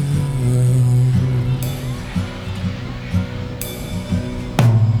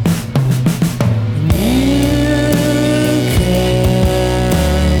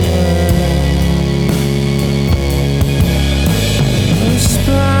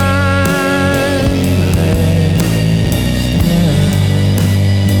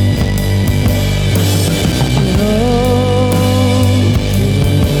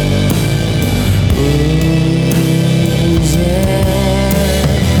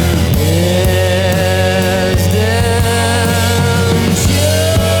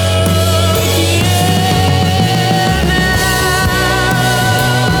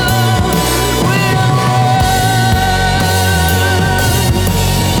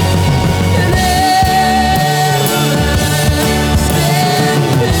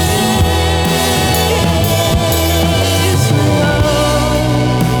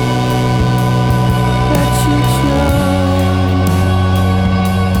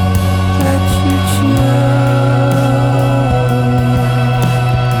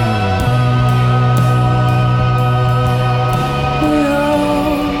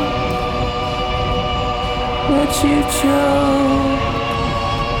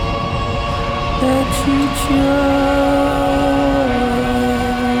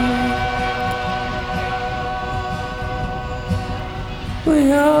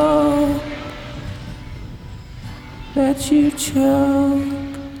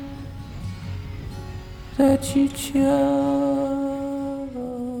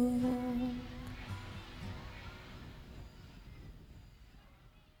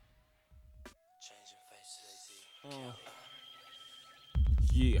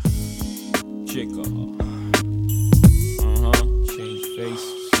 Yeah, Jigga. Change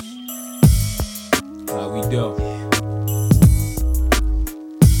faces. How we do?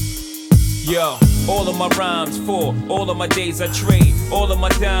 Yo, all of my rhymes for all of my days I trade, all of my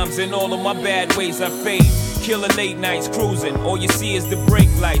dimes and all of my bad ways I fade. Killing late nights cruising, all you see is the brake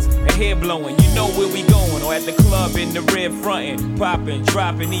lights and hair blowing. You know where we going, or at the club in the rear frontin', poppin',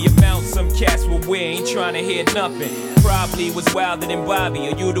 dropping the amount some cats will wear, ain't trying to hear nothing. Probably was wilder than Bobby,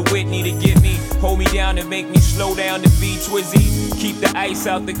 or you the Whitney to get me, hold me down and make me slow down the beat Twizzy. Keep the ice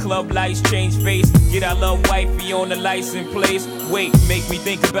out the club lights, change face, get our love wifey on the license place. Wait, make me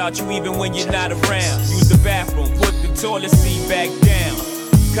think about you even when you're not around. Use the bathroom, put the toilet seat back down.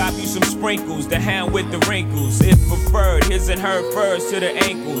 Cop you some sprinkles, the hound with the wrinkles. If preferred, his and her furs to the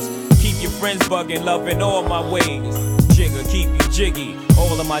ankles. Keep your friends bugging, loving all my ways. Jigga, keep you jiggy,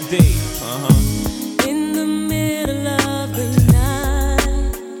 all of my days. In the middle of the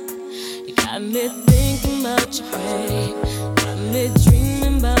night, you got me thinking about you, babe. Got me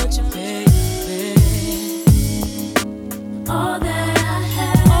dreaming about you, baby. All that I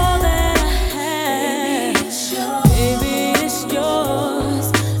have, baby, it's yours. Baby, it's yours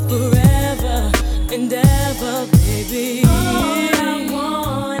forever and ever, baby. All I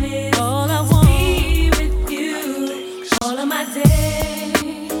want is to be with you all of my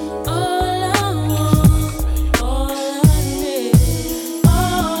days. All I want, all I need,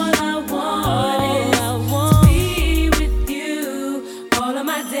 all I want is to be with you all of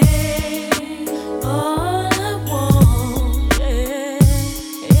my days. All I want, yeah.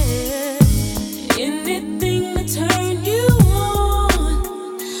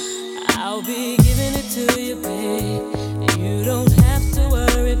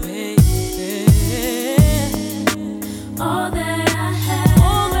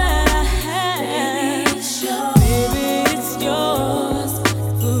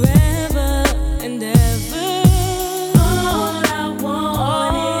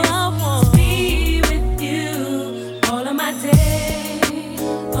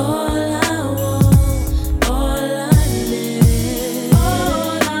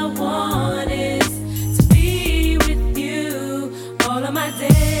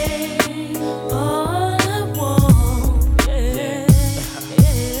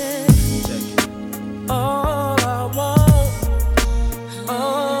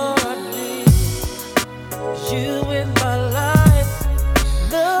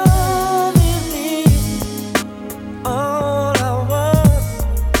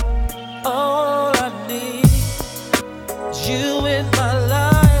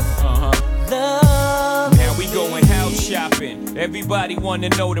 Everybody wanna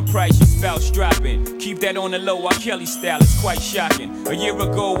know the price your spouse dropping. Keep that on the low, R. Kelly style is quite shocking. A year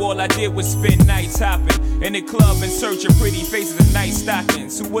ago, all I did was spend nights hopping in the club in search of pretty faces and nice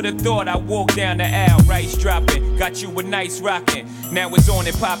stockings. Who would've thought I walked down the aisle, rice dropping, got you a nice rockin'. Now it's on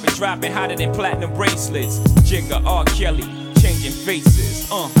and poppin', dropping hotter than platinum bracelets. Jigga, R. Kelly, changing faces.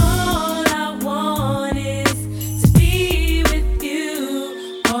 All I want is to be with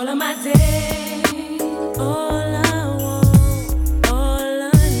you all of my days. All I want, all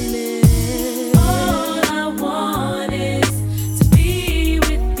I need. All I want is to be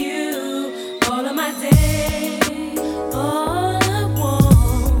with you all of my days. All I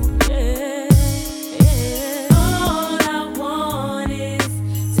want, yeah, yeah. All I want is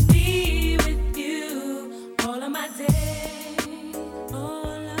to be with you all of my days. All I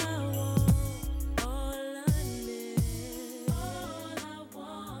want, all I need. All I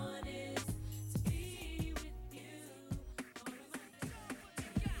want is to be with you all of my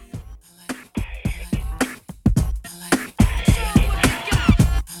days.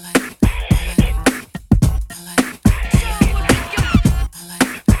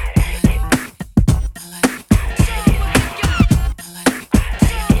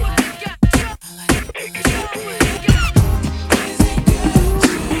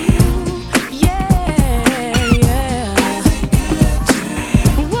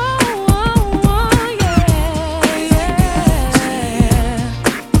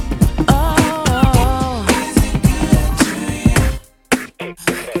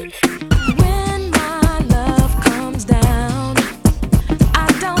 When my love comes down, I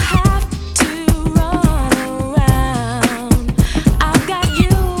don't have to run around. I've got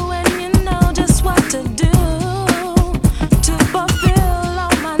you and you know just what to do to fulfill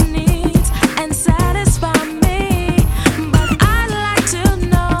all my needs and satisfy me. But I'd like to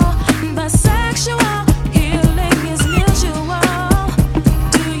know the sexual healing is mutual.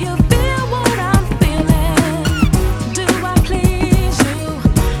 Do you feel what I'm feeling? Do I please you?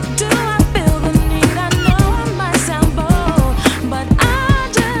 Do I feel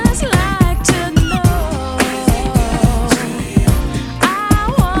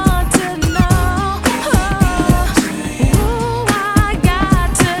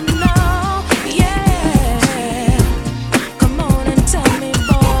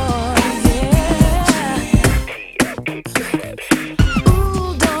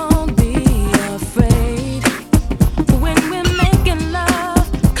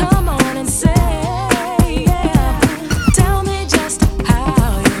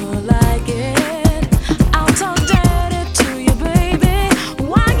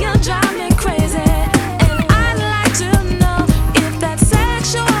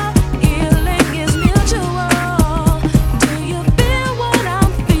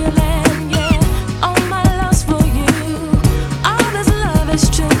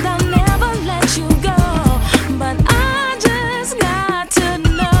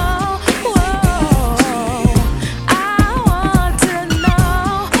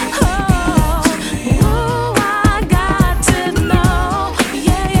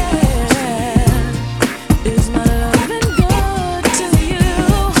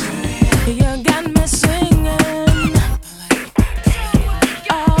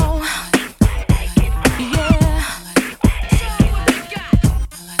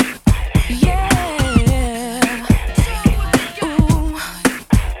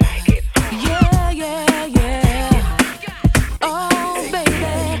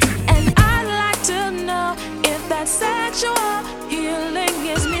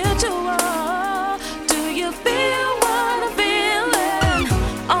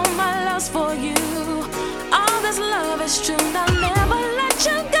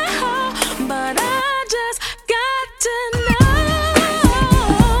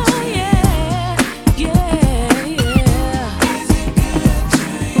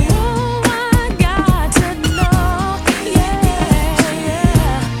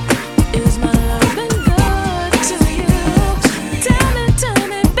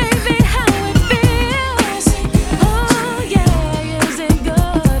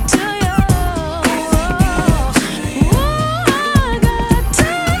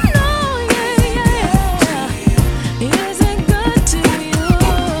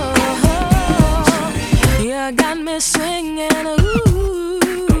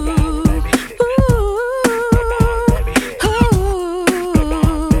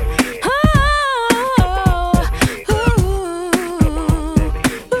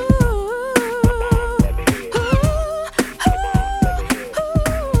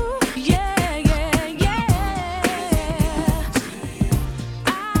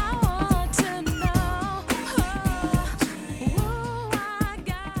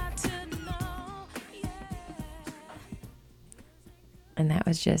And that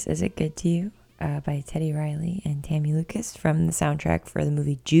was just Is It Good to You by Teddy Riley and Tammy Lucas from the soundtrack for the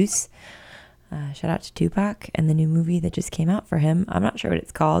movie Juice. Shout out to Tupac and the new movie that just came out for him. I'm not sure what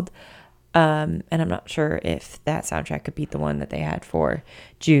it's called. And I'm not sure if that soundtrack could beat the one that they had for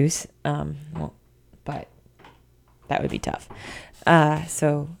Juice. But that would be tough.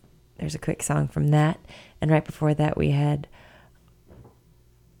 So there's a quick song from that. And right before that, we had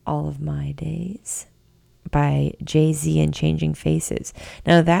All of My Days by Jay-Z and Changing Faces.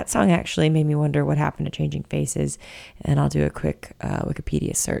 Now, that song actually made me wonder what happened to Changing Faces. And I'll do a quick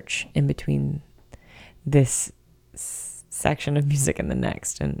Wikipedia search in between this section of music and the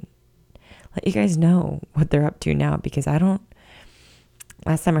next and let you guys know what they're up to now, because I don't.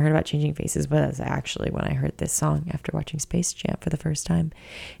 Last time I heard about Changing Faces was actually when I heard this song after watching Space Jam for the first time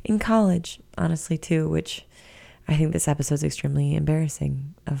in college, honestly, too, which I think this episode is extremely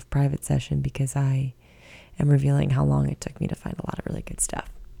embarrassing of Private Session because I am revealing how long it took me to find a lot of really good stuff.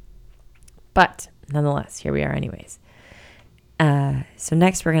 But nonetheless, here we are anyways. So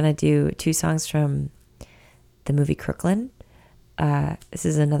next we're going to do 2 songs from the movie Crooklyn. This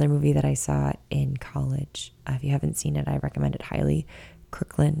is another movie that I saw in college. If you haven't seen it, I recommend it highly.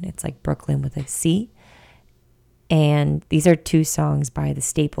 Crooklyn, it's like Brooklyn with a C. And these are 2 songs by the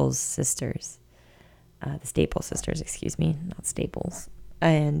Staples sisters. The Staples sisters, excuse me, not Staples.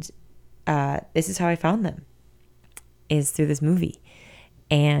 And this is how I found them, is through this movie.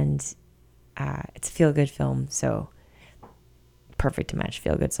 And it's a feel-good film, so perfect to match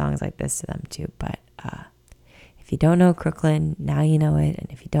feel-good songs like this to them too. But if you don't know Crooklyn, now you know it. And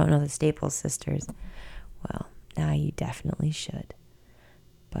if you don't know the Staples sisters, well, now you definitely should.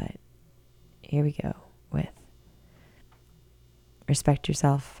 But here we go with Respect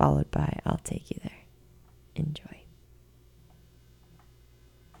Yourself, followed by I'll Take You There. Enjoy.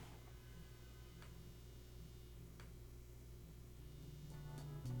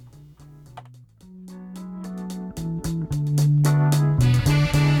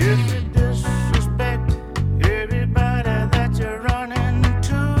 If you disrespect everybody that you run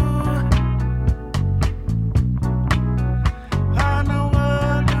into, how in the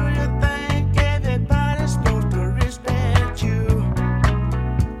world do you think everybody's supposed to respect you?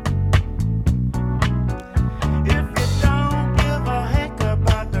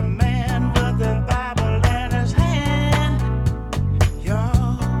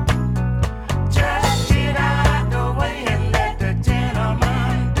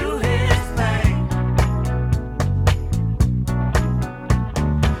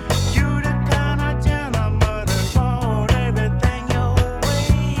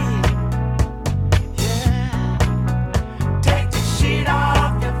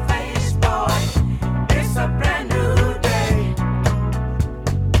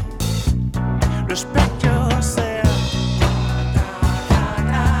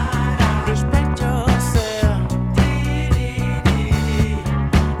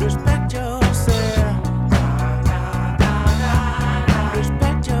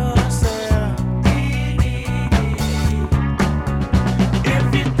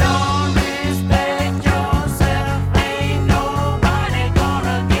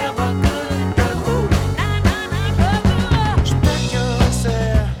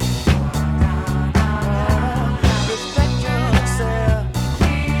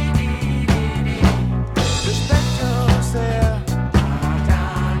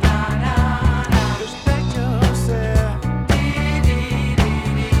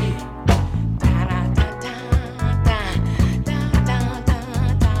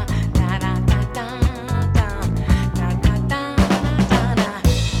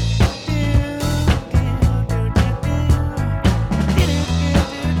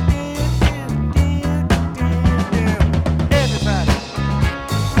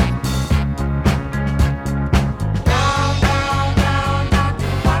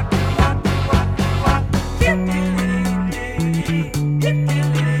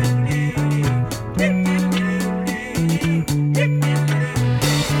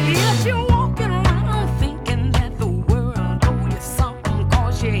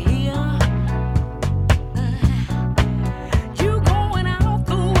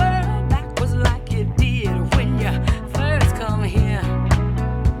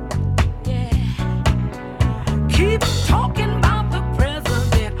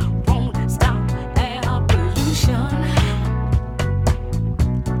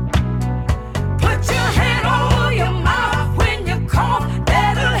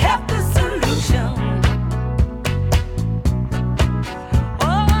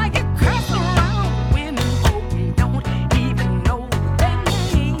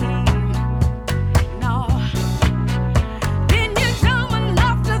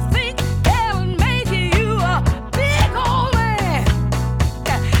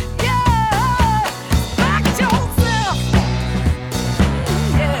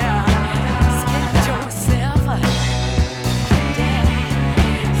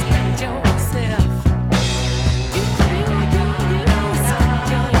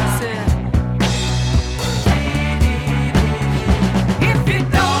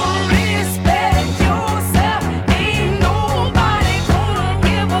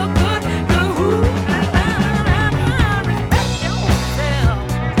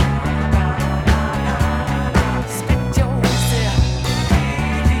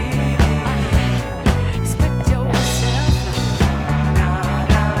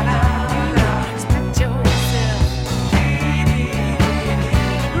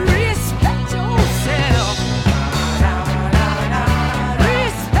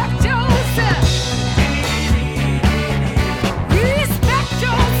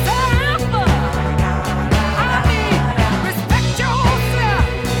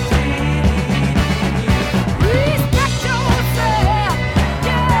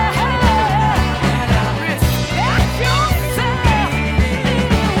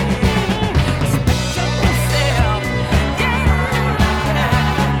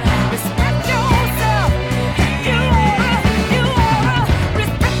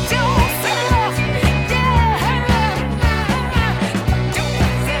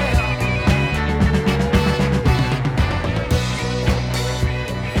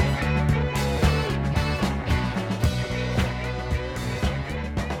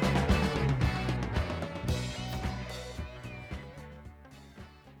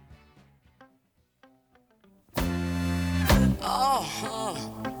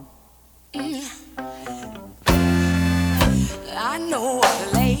 I know a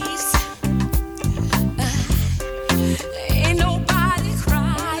place. Ain't nobody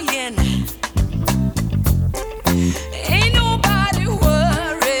crying. Ain't nobody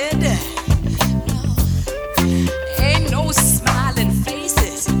worried. Ain't no smiling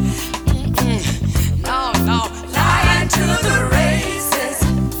faces. No, no, lying to the races.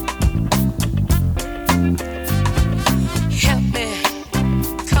 Help me,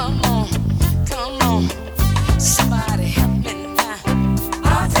 come on, come on. Somebody help me now.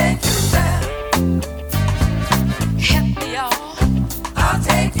 I'll take you there. Help me, y'all. I'll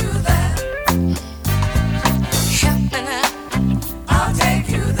take you there. Help me now. I'll take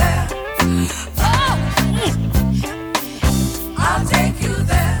you there. Oh, I'll take you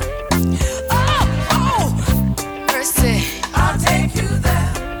there. Oh, oh, mercy. I'll take you there.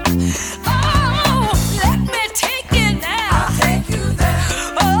 Oh, let me take you now. I'll take you there.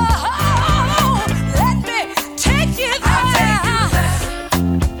 Oh, let me take you there. I'll take you there.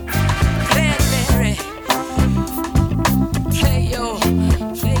 Cranberry, play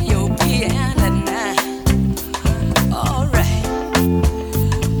your piano now. All right.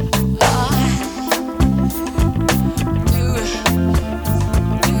 Do it.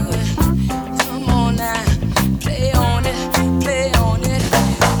 Come on now. Play on it.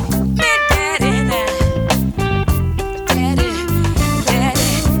 Me daddy now. Daddy.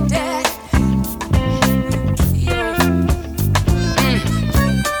 Yo.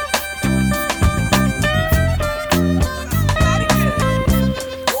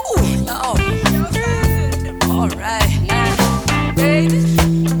 Ooh, Lord. All right now, baby,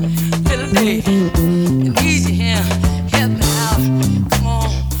 little lady, I need you here. Help me out. Come on,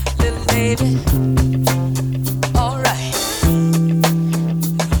 little lady. All right.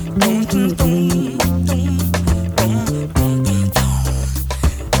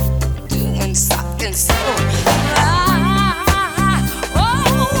 Doing something so.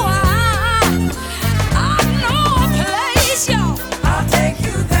 I know a place, y'all. I'll take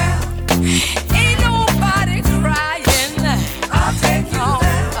you there. Ain't nobody crying. I'll take you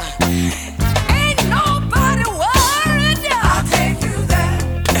there. Ain't nobody worried. I'll take you there.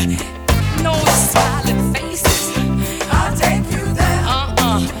 No smiling faces. I'll take you there.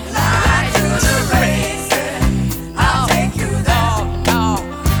 Lie to the races. I'll take you there. No.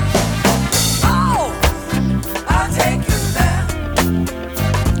 Oh, I'll take you there.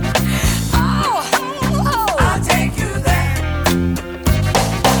 Oh, I'll take you there.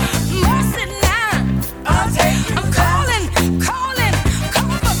 Mercy now. I'll take you there. I'm calling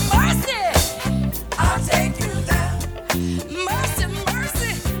for mercy. I'll take you there. Mercy.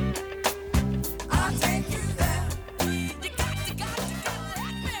 I'll take you there. You got to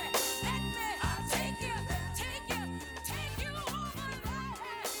let me. I'll take you over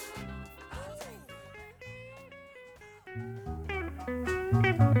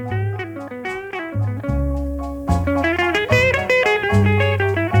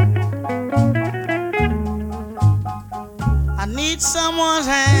I need someone's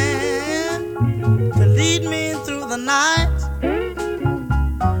hand to lead me through the night.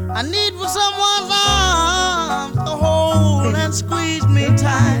 I need someone's arms to hold and squeeze me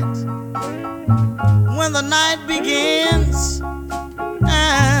tight. When the night begins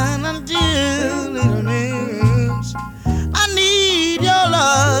and until it ends, I need your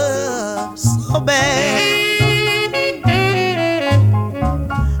love so bad.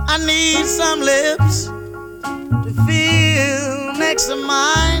 I need some lips to feel next to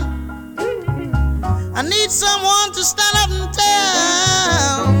mine. I need someone to stand up and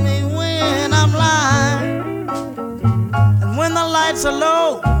tell me when I'm lying. And when the lights are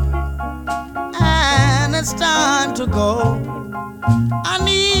low and it's time to go, I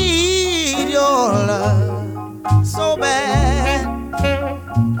need your love so bad.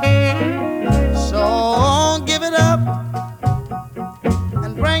 So give it up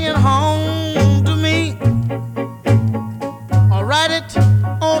and bring it home to me, or write it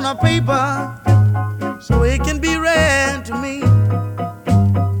on a paper so it can be read to me.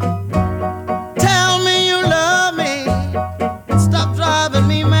 Tell me you love me and stop driving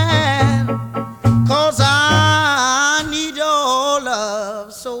me mad, 'cause I need your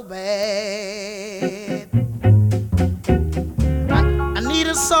love so bad. I need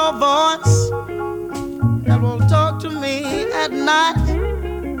a soft voice that will talk to me at night.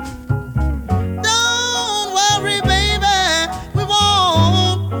 Don't worry, baby, we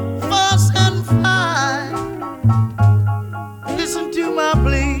won't fuss and fight. Listen to my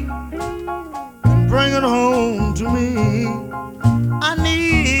plea, bring it home to me. I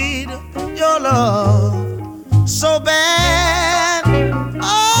need your love so bad.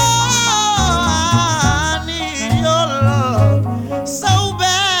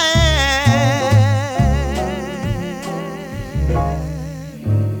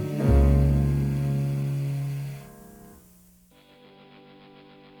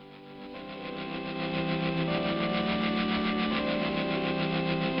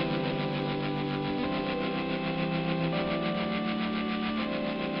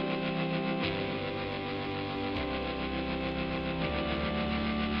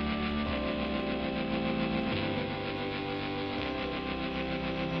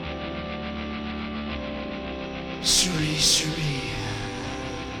 Cherie, cherie.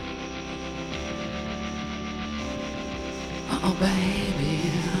 Oh,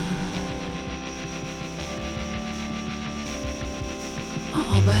 baby.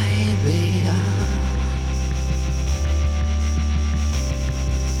 Oh, baby.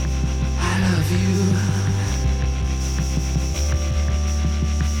 I love you.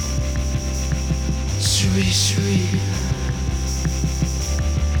 Cherie, cherie.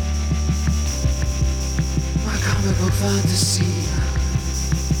 My comic book fantasy.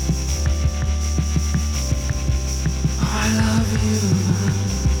 I love you.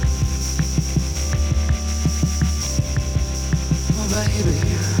 Oh, baby.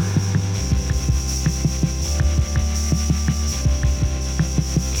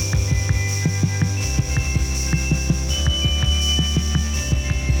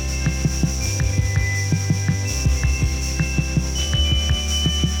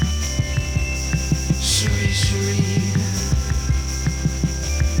 Cherie, cherie.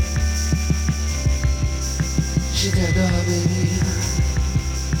 Je t'adore, baby.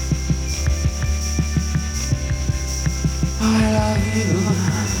 I love you.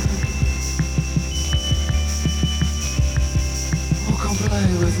 Oh, come play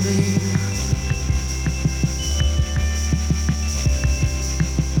with me.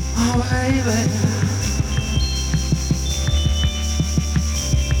 Oh, baby.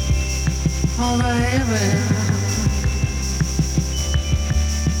 Oh, baby.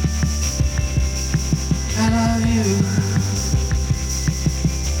 I love you.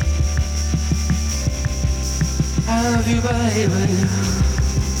 I love you, baby.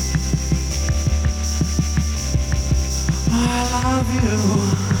 I love you.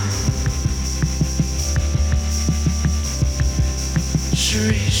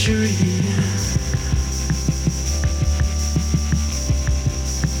 Cherie, cherie.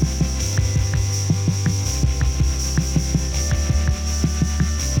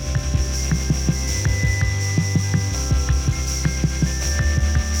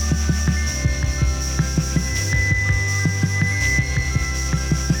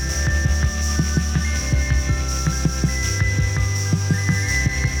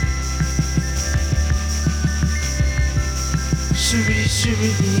 Cherie,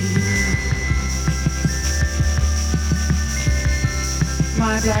 cherie.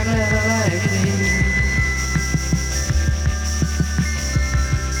 My black leather lady.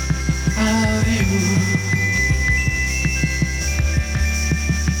 I love you.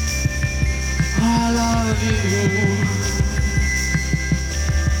 I love you.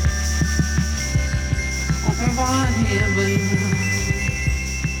 Open my hand, baby.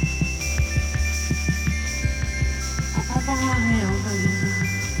 Open my hand, baby.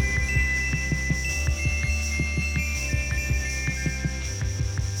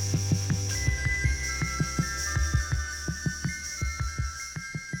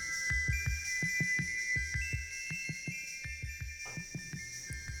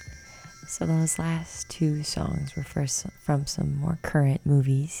 So those last two songs were first from some more current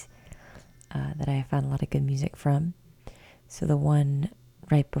movies that I found a lot of good music from. So the one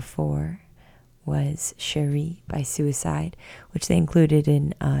right before was Cherie by Suicide, which they included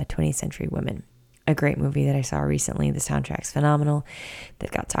in 20th Century Women, a great movie that I saw recently. The soundtrack's phenomenal. They've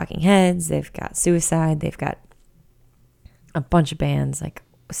got Talking Heads, they've got Suicide, they've got a bunch of bands like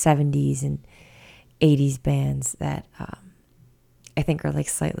 70s and 80s bands that I think are like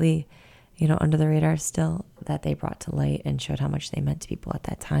slightly, under the radar still, that they brought to light and showed how much they meant to people at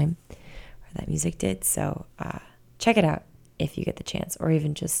that time, or that music did. So check it out if you get the chance, or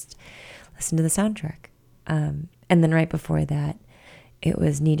even just listen to the soundtrack. And then right before that, it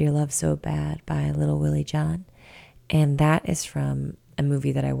was Need Your Love So Bad by Little Willie John. And that is from a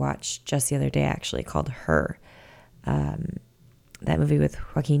movie that I watched just the other day, actually, called Her. That movie with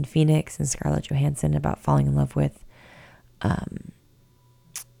Joaquin Phoenix and Scarlett Johansson about falling in love with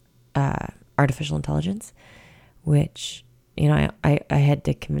artificial intelligence, which, I had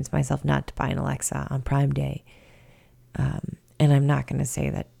to convince myself not to buy an Alexa on Prime Day. And I'm not going to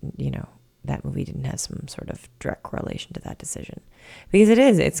say that, that movie didn't have some sort of direct correlation to that decision,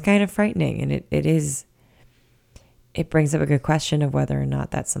 because it's kind of frightening, and it brings up a good question of whether or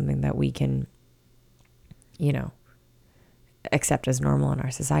not that's something that we can, accept as normal in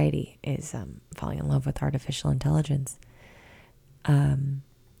our society, is falling in love with artificial intelligence.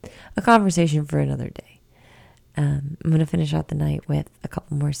 A conversation for another day. I'm going to finish out the night with a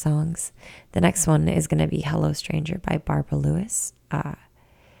couple more songs. The next one is going to be Hello Stranger by Barbara Lewis.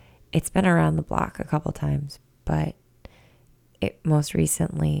 It's been around the block a couple times, but it most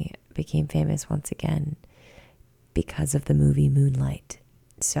recently became famous once again because of the movie Moonlight.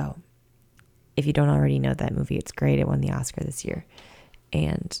 So if you don't already know that movie, it's great. It won the Oscar this year.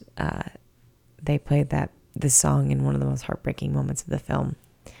 And they played this song in one of the most heartbreaking moments of the film.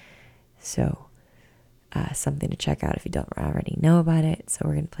 So something to check out if you don't already know about it. So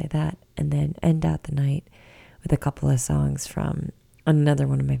we're going to play that and then end out the night with a couple of songs from another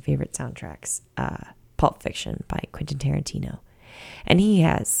one of my favorite soundtracks, Pulp Fiction by Quentin Tarantino. And he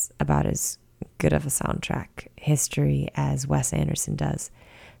has about as good of a soundtrack history as Wes Anderson does.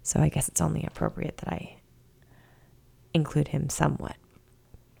 So I guess it's only appropriate that I include him somewhat.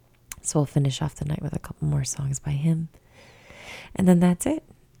 So we'll finish off the night with a couple more songs by him. And then that's it.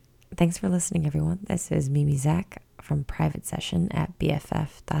 Thanks for listening, everyone. This is Mimi Zach from Private Session at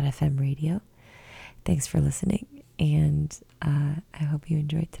BFF.FM radio. Thanks for listening, and I hope you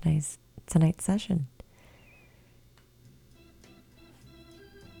enjoyed tonight's session.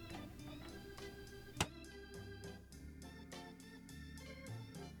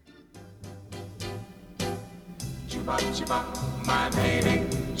 My baby,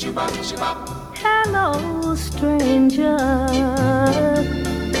 Hello, stranger.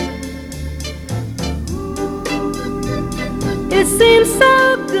 It seems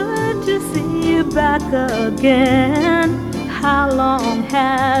so good to see you back again. How long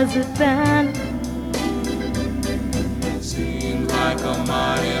has it been? It seems like a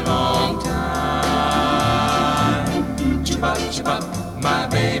mighty long time. Chupa, my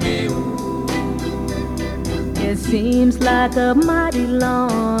baby. It seems like a mighty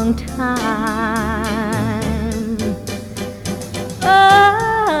long time. Oh,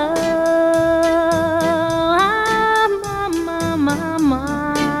 I'm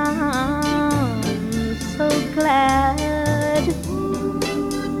so glad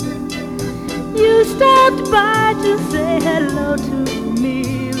you stopped by to say hello to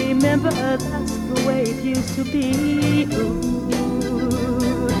me. Remember, that's the way it used to be. Ooh.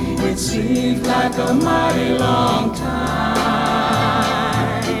 It seems like a mighty long time.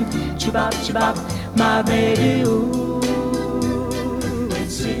 Chibop, my baby, ooh. It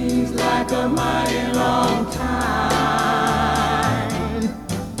seems like a mighty long time.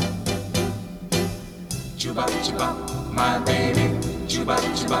 Chibop, my baby. Chibop,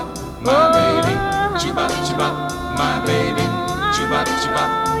 my baby. Chibop, my baby. Chibop,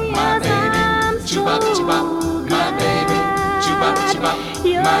 my baby. Chibop, my baby. Chibop,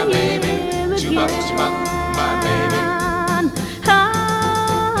 my baby, chibop, my baby.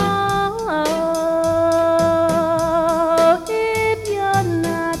 Oh, if you're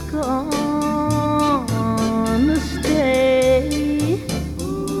not gonna stay,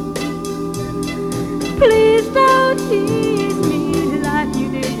 please don't tease me like you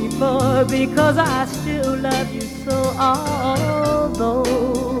did before, because I still love you so. Although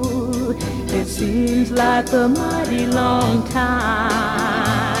it seems like a mighty long time.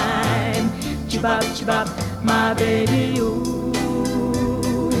 Chibop, my baby, ooh.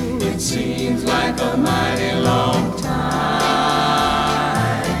 It seems like a mighty long time.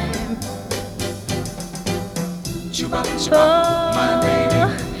 Chibop, my baby.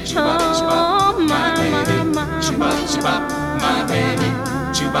 Chibop, my baby. Chibop, my baby.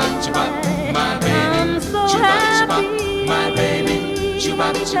 Chibop, my baby. I'm so happy, my baby. Chibop,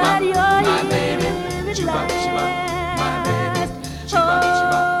 my baby. Chibop, my baby. Chibop, my baby. Chibop,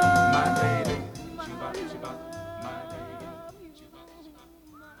 my baby.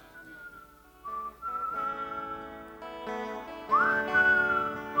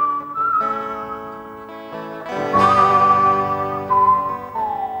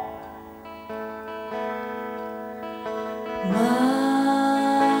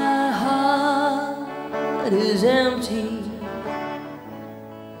 My heart is empty.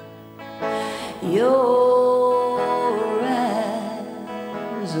 Your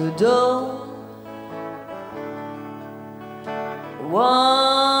eyes are dull.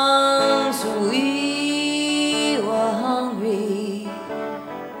 Once we were hungry,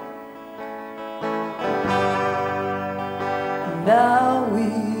 now we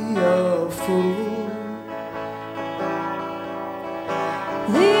are full.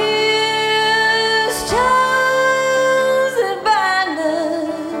 These chains that bind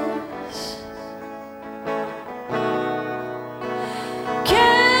us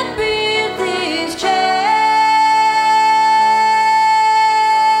can't beat these chains.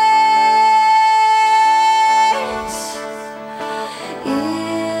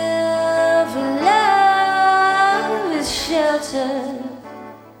 If love is shelter,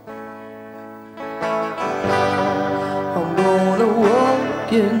 I'm gonna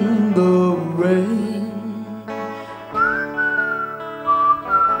walk in the rain.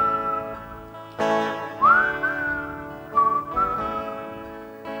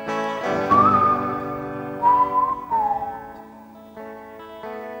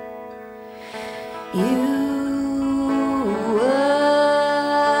 You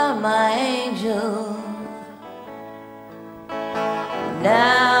were my angel.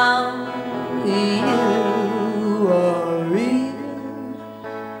 Now you are real.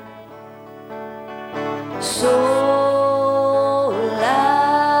 So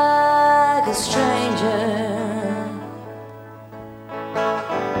like a stranger,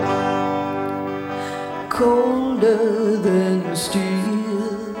 colder than steel.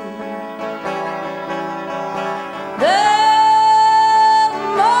 The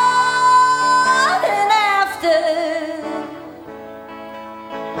morning after,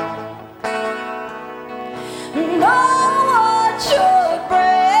 no one should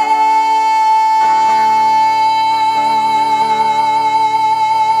break.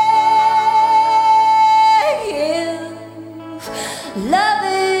 If love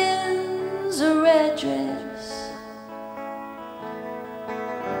is a red dress,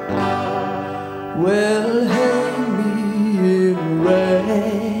 well, hang me in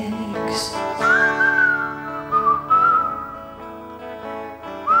rags.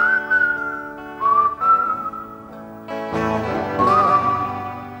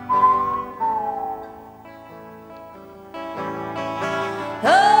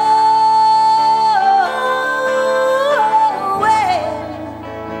 Oh, well,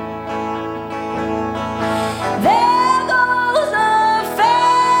 there goes a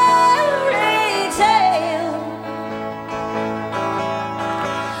fairy tale.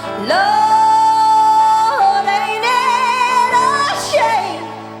 Lord, ain't it a shame?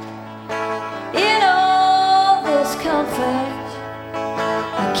 In all this comfort,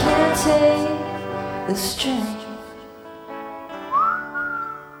 I can't take the strain.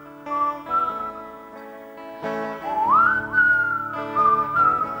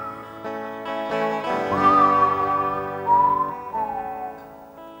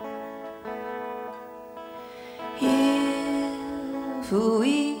 If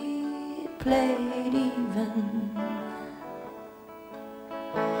we played even,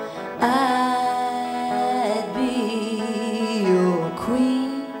 I'd be your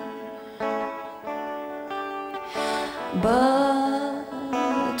queen.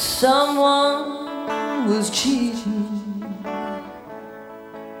 But someone was cheating,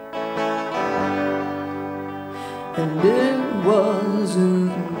 and it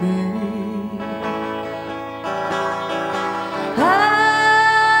wasn't me. I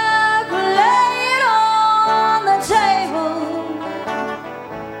laid on the table.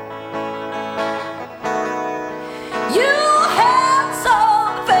 You had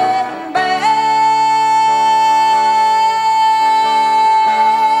something back.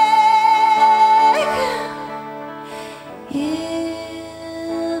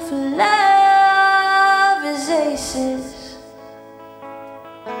 If love is aces,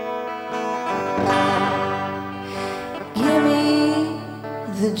 give me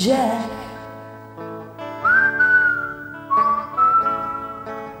the jack.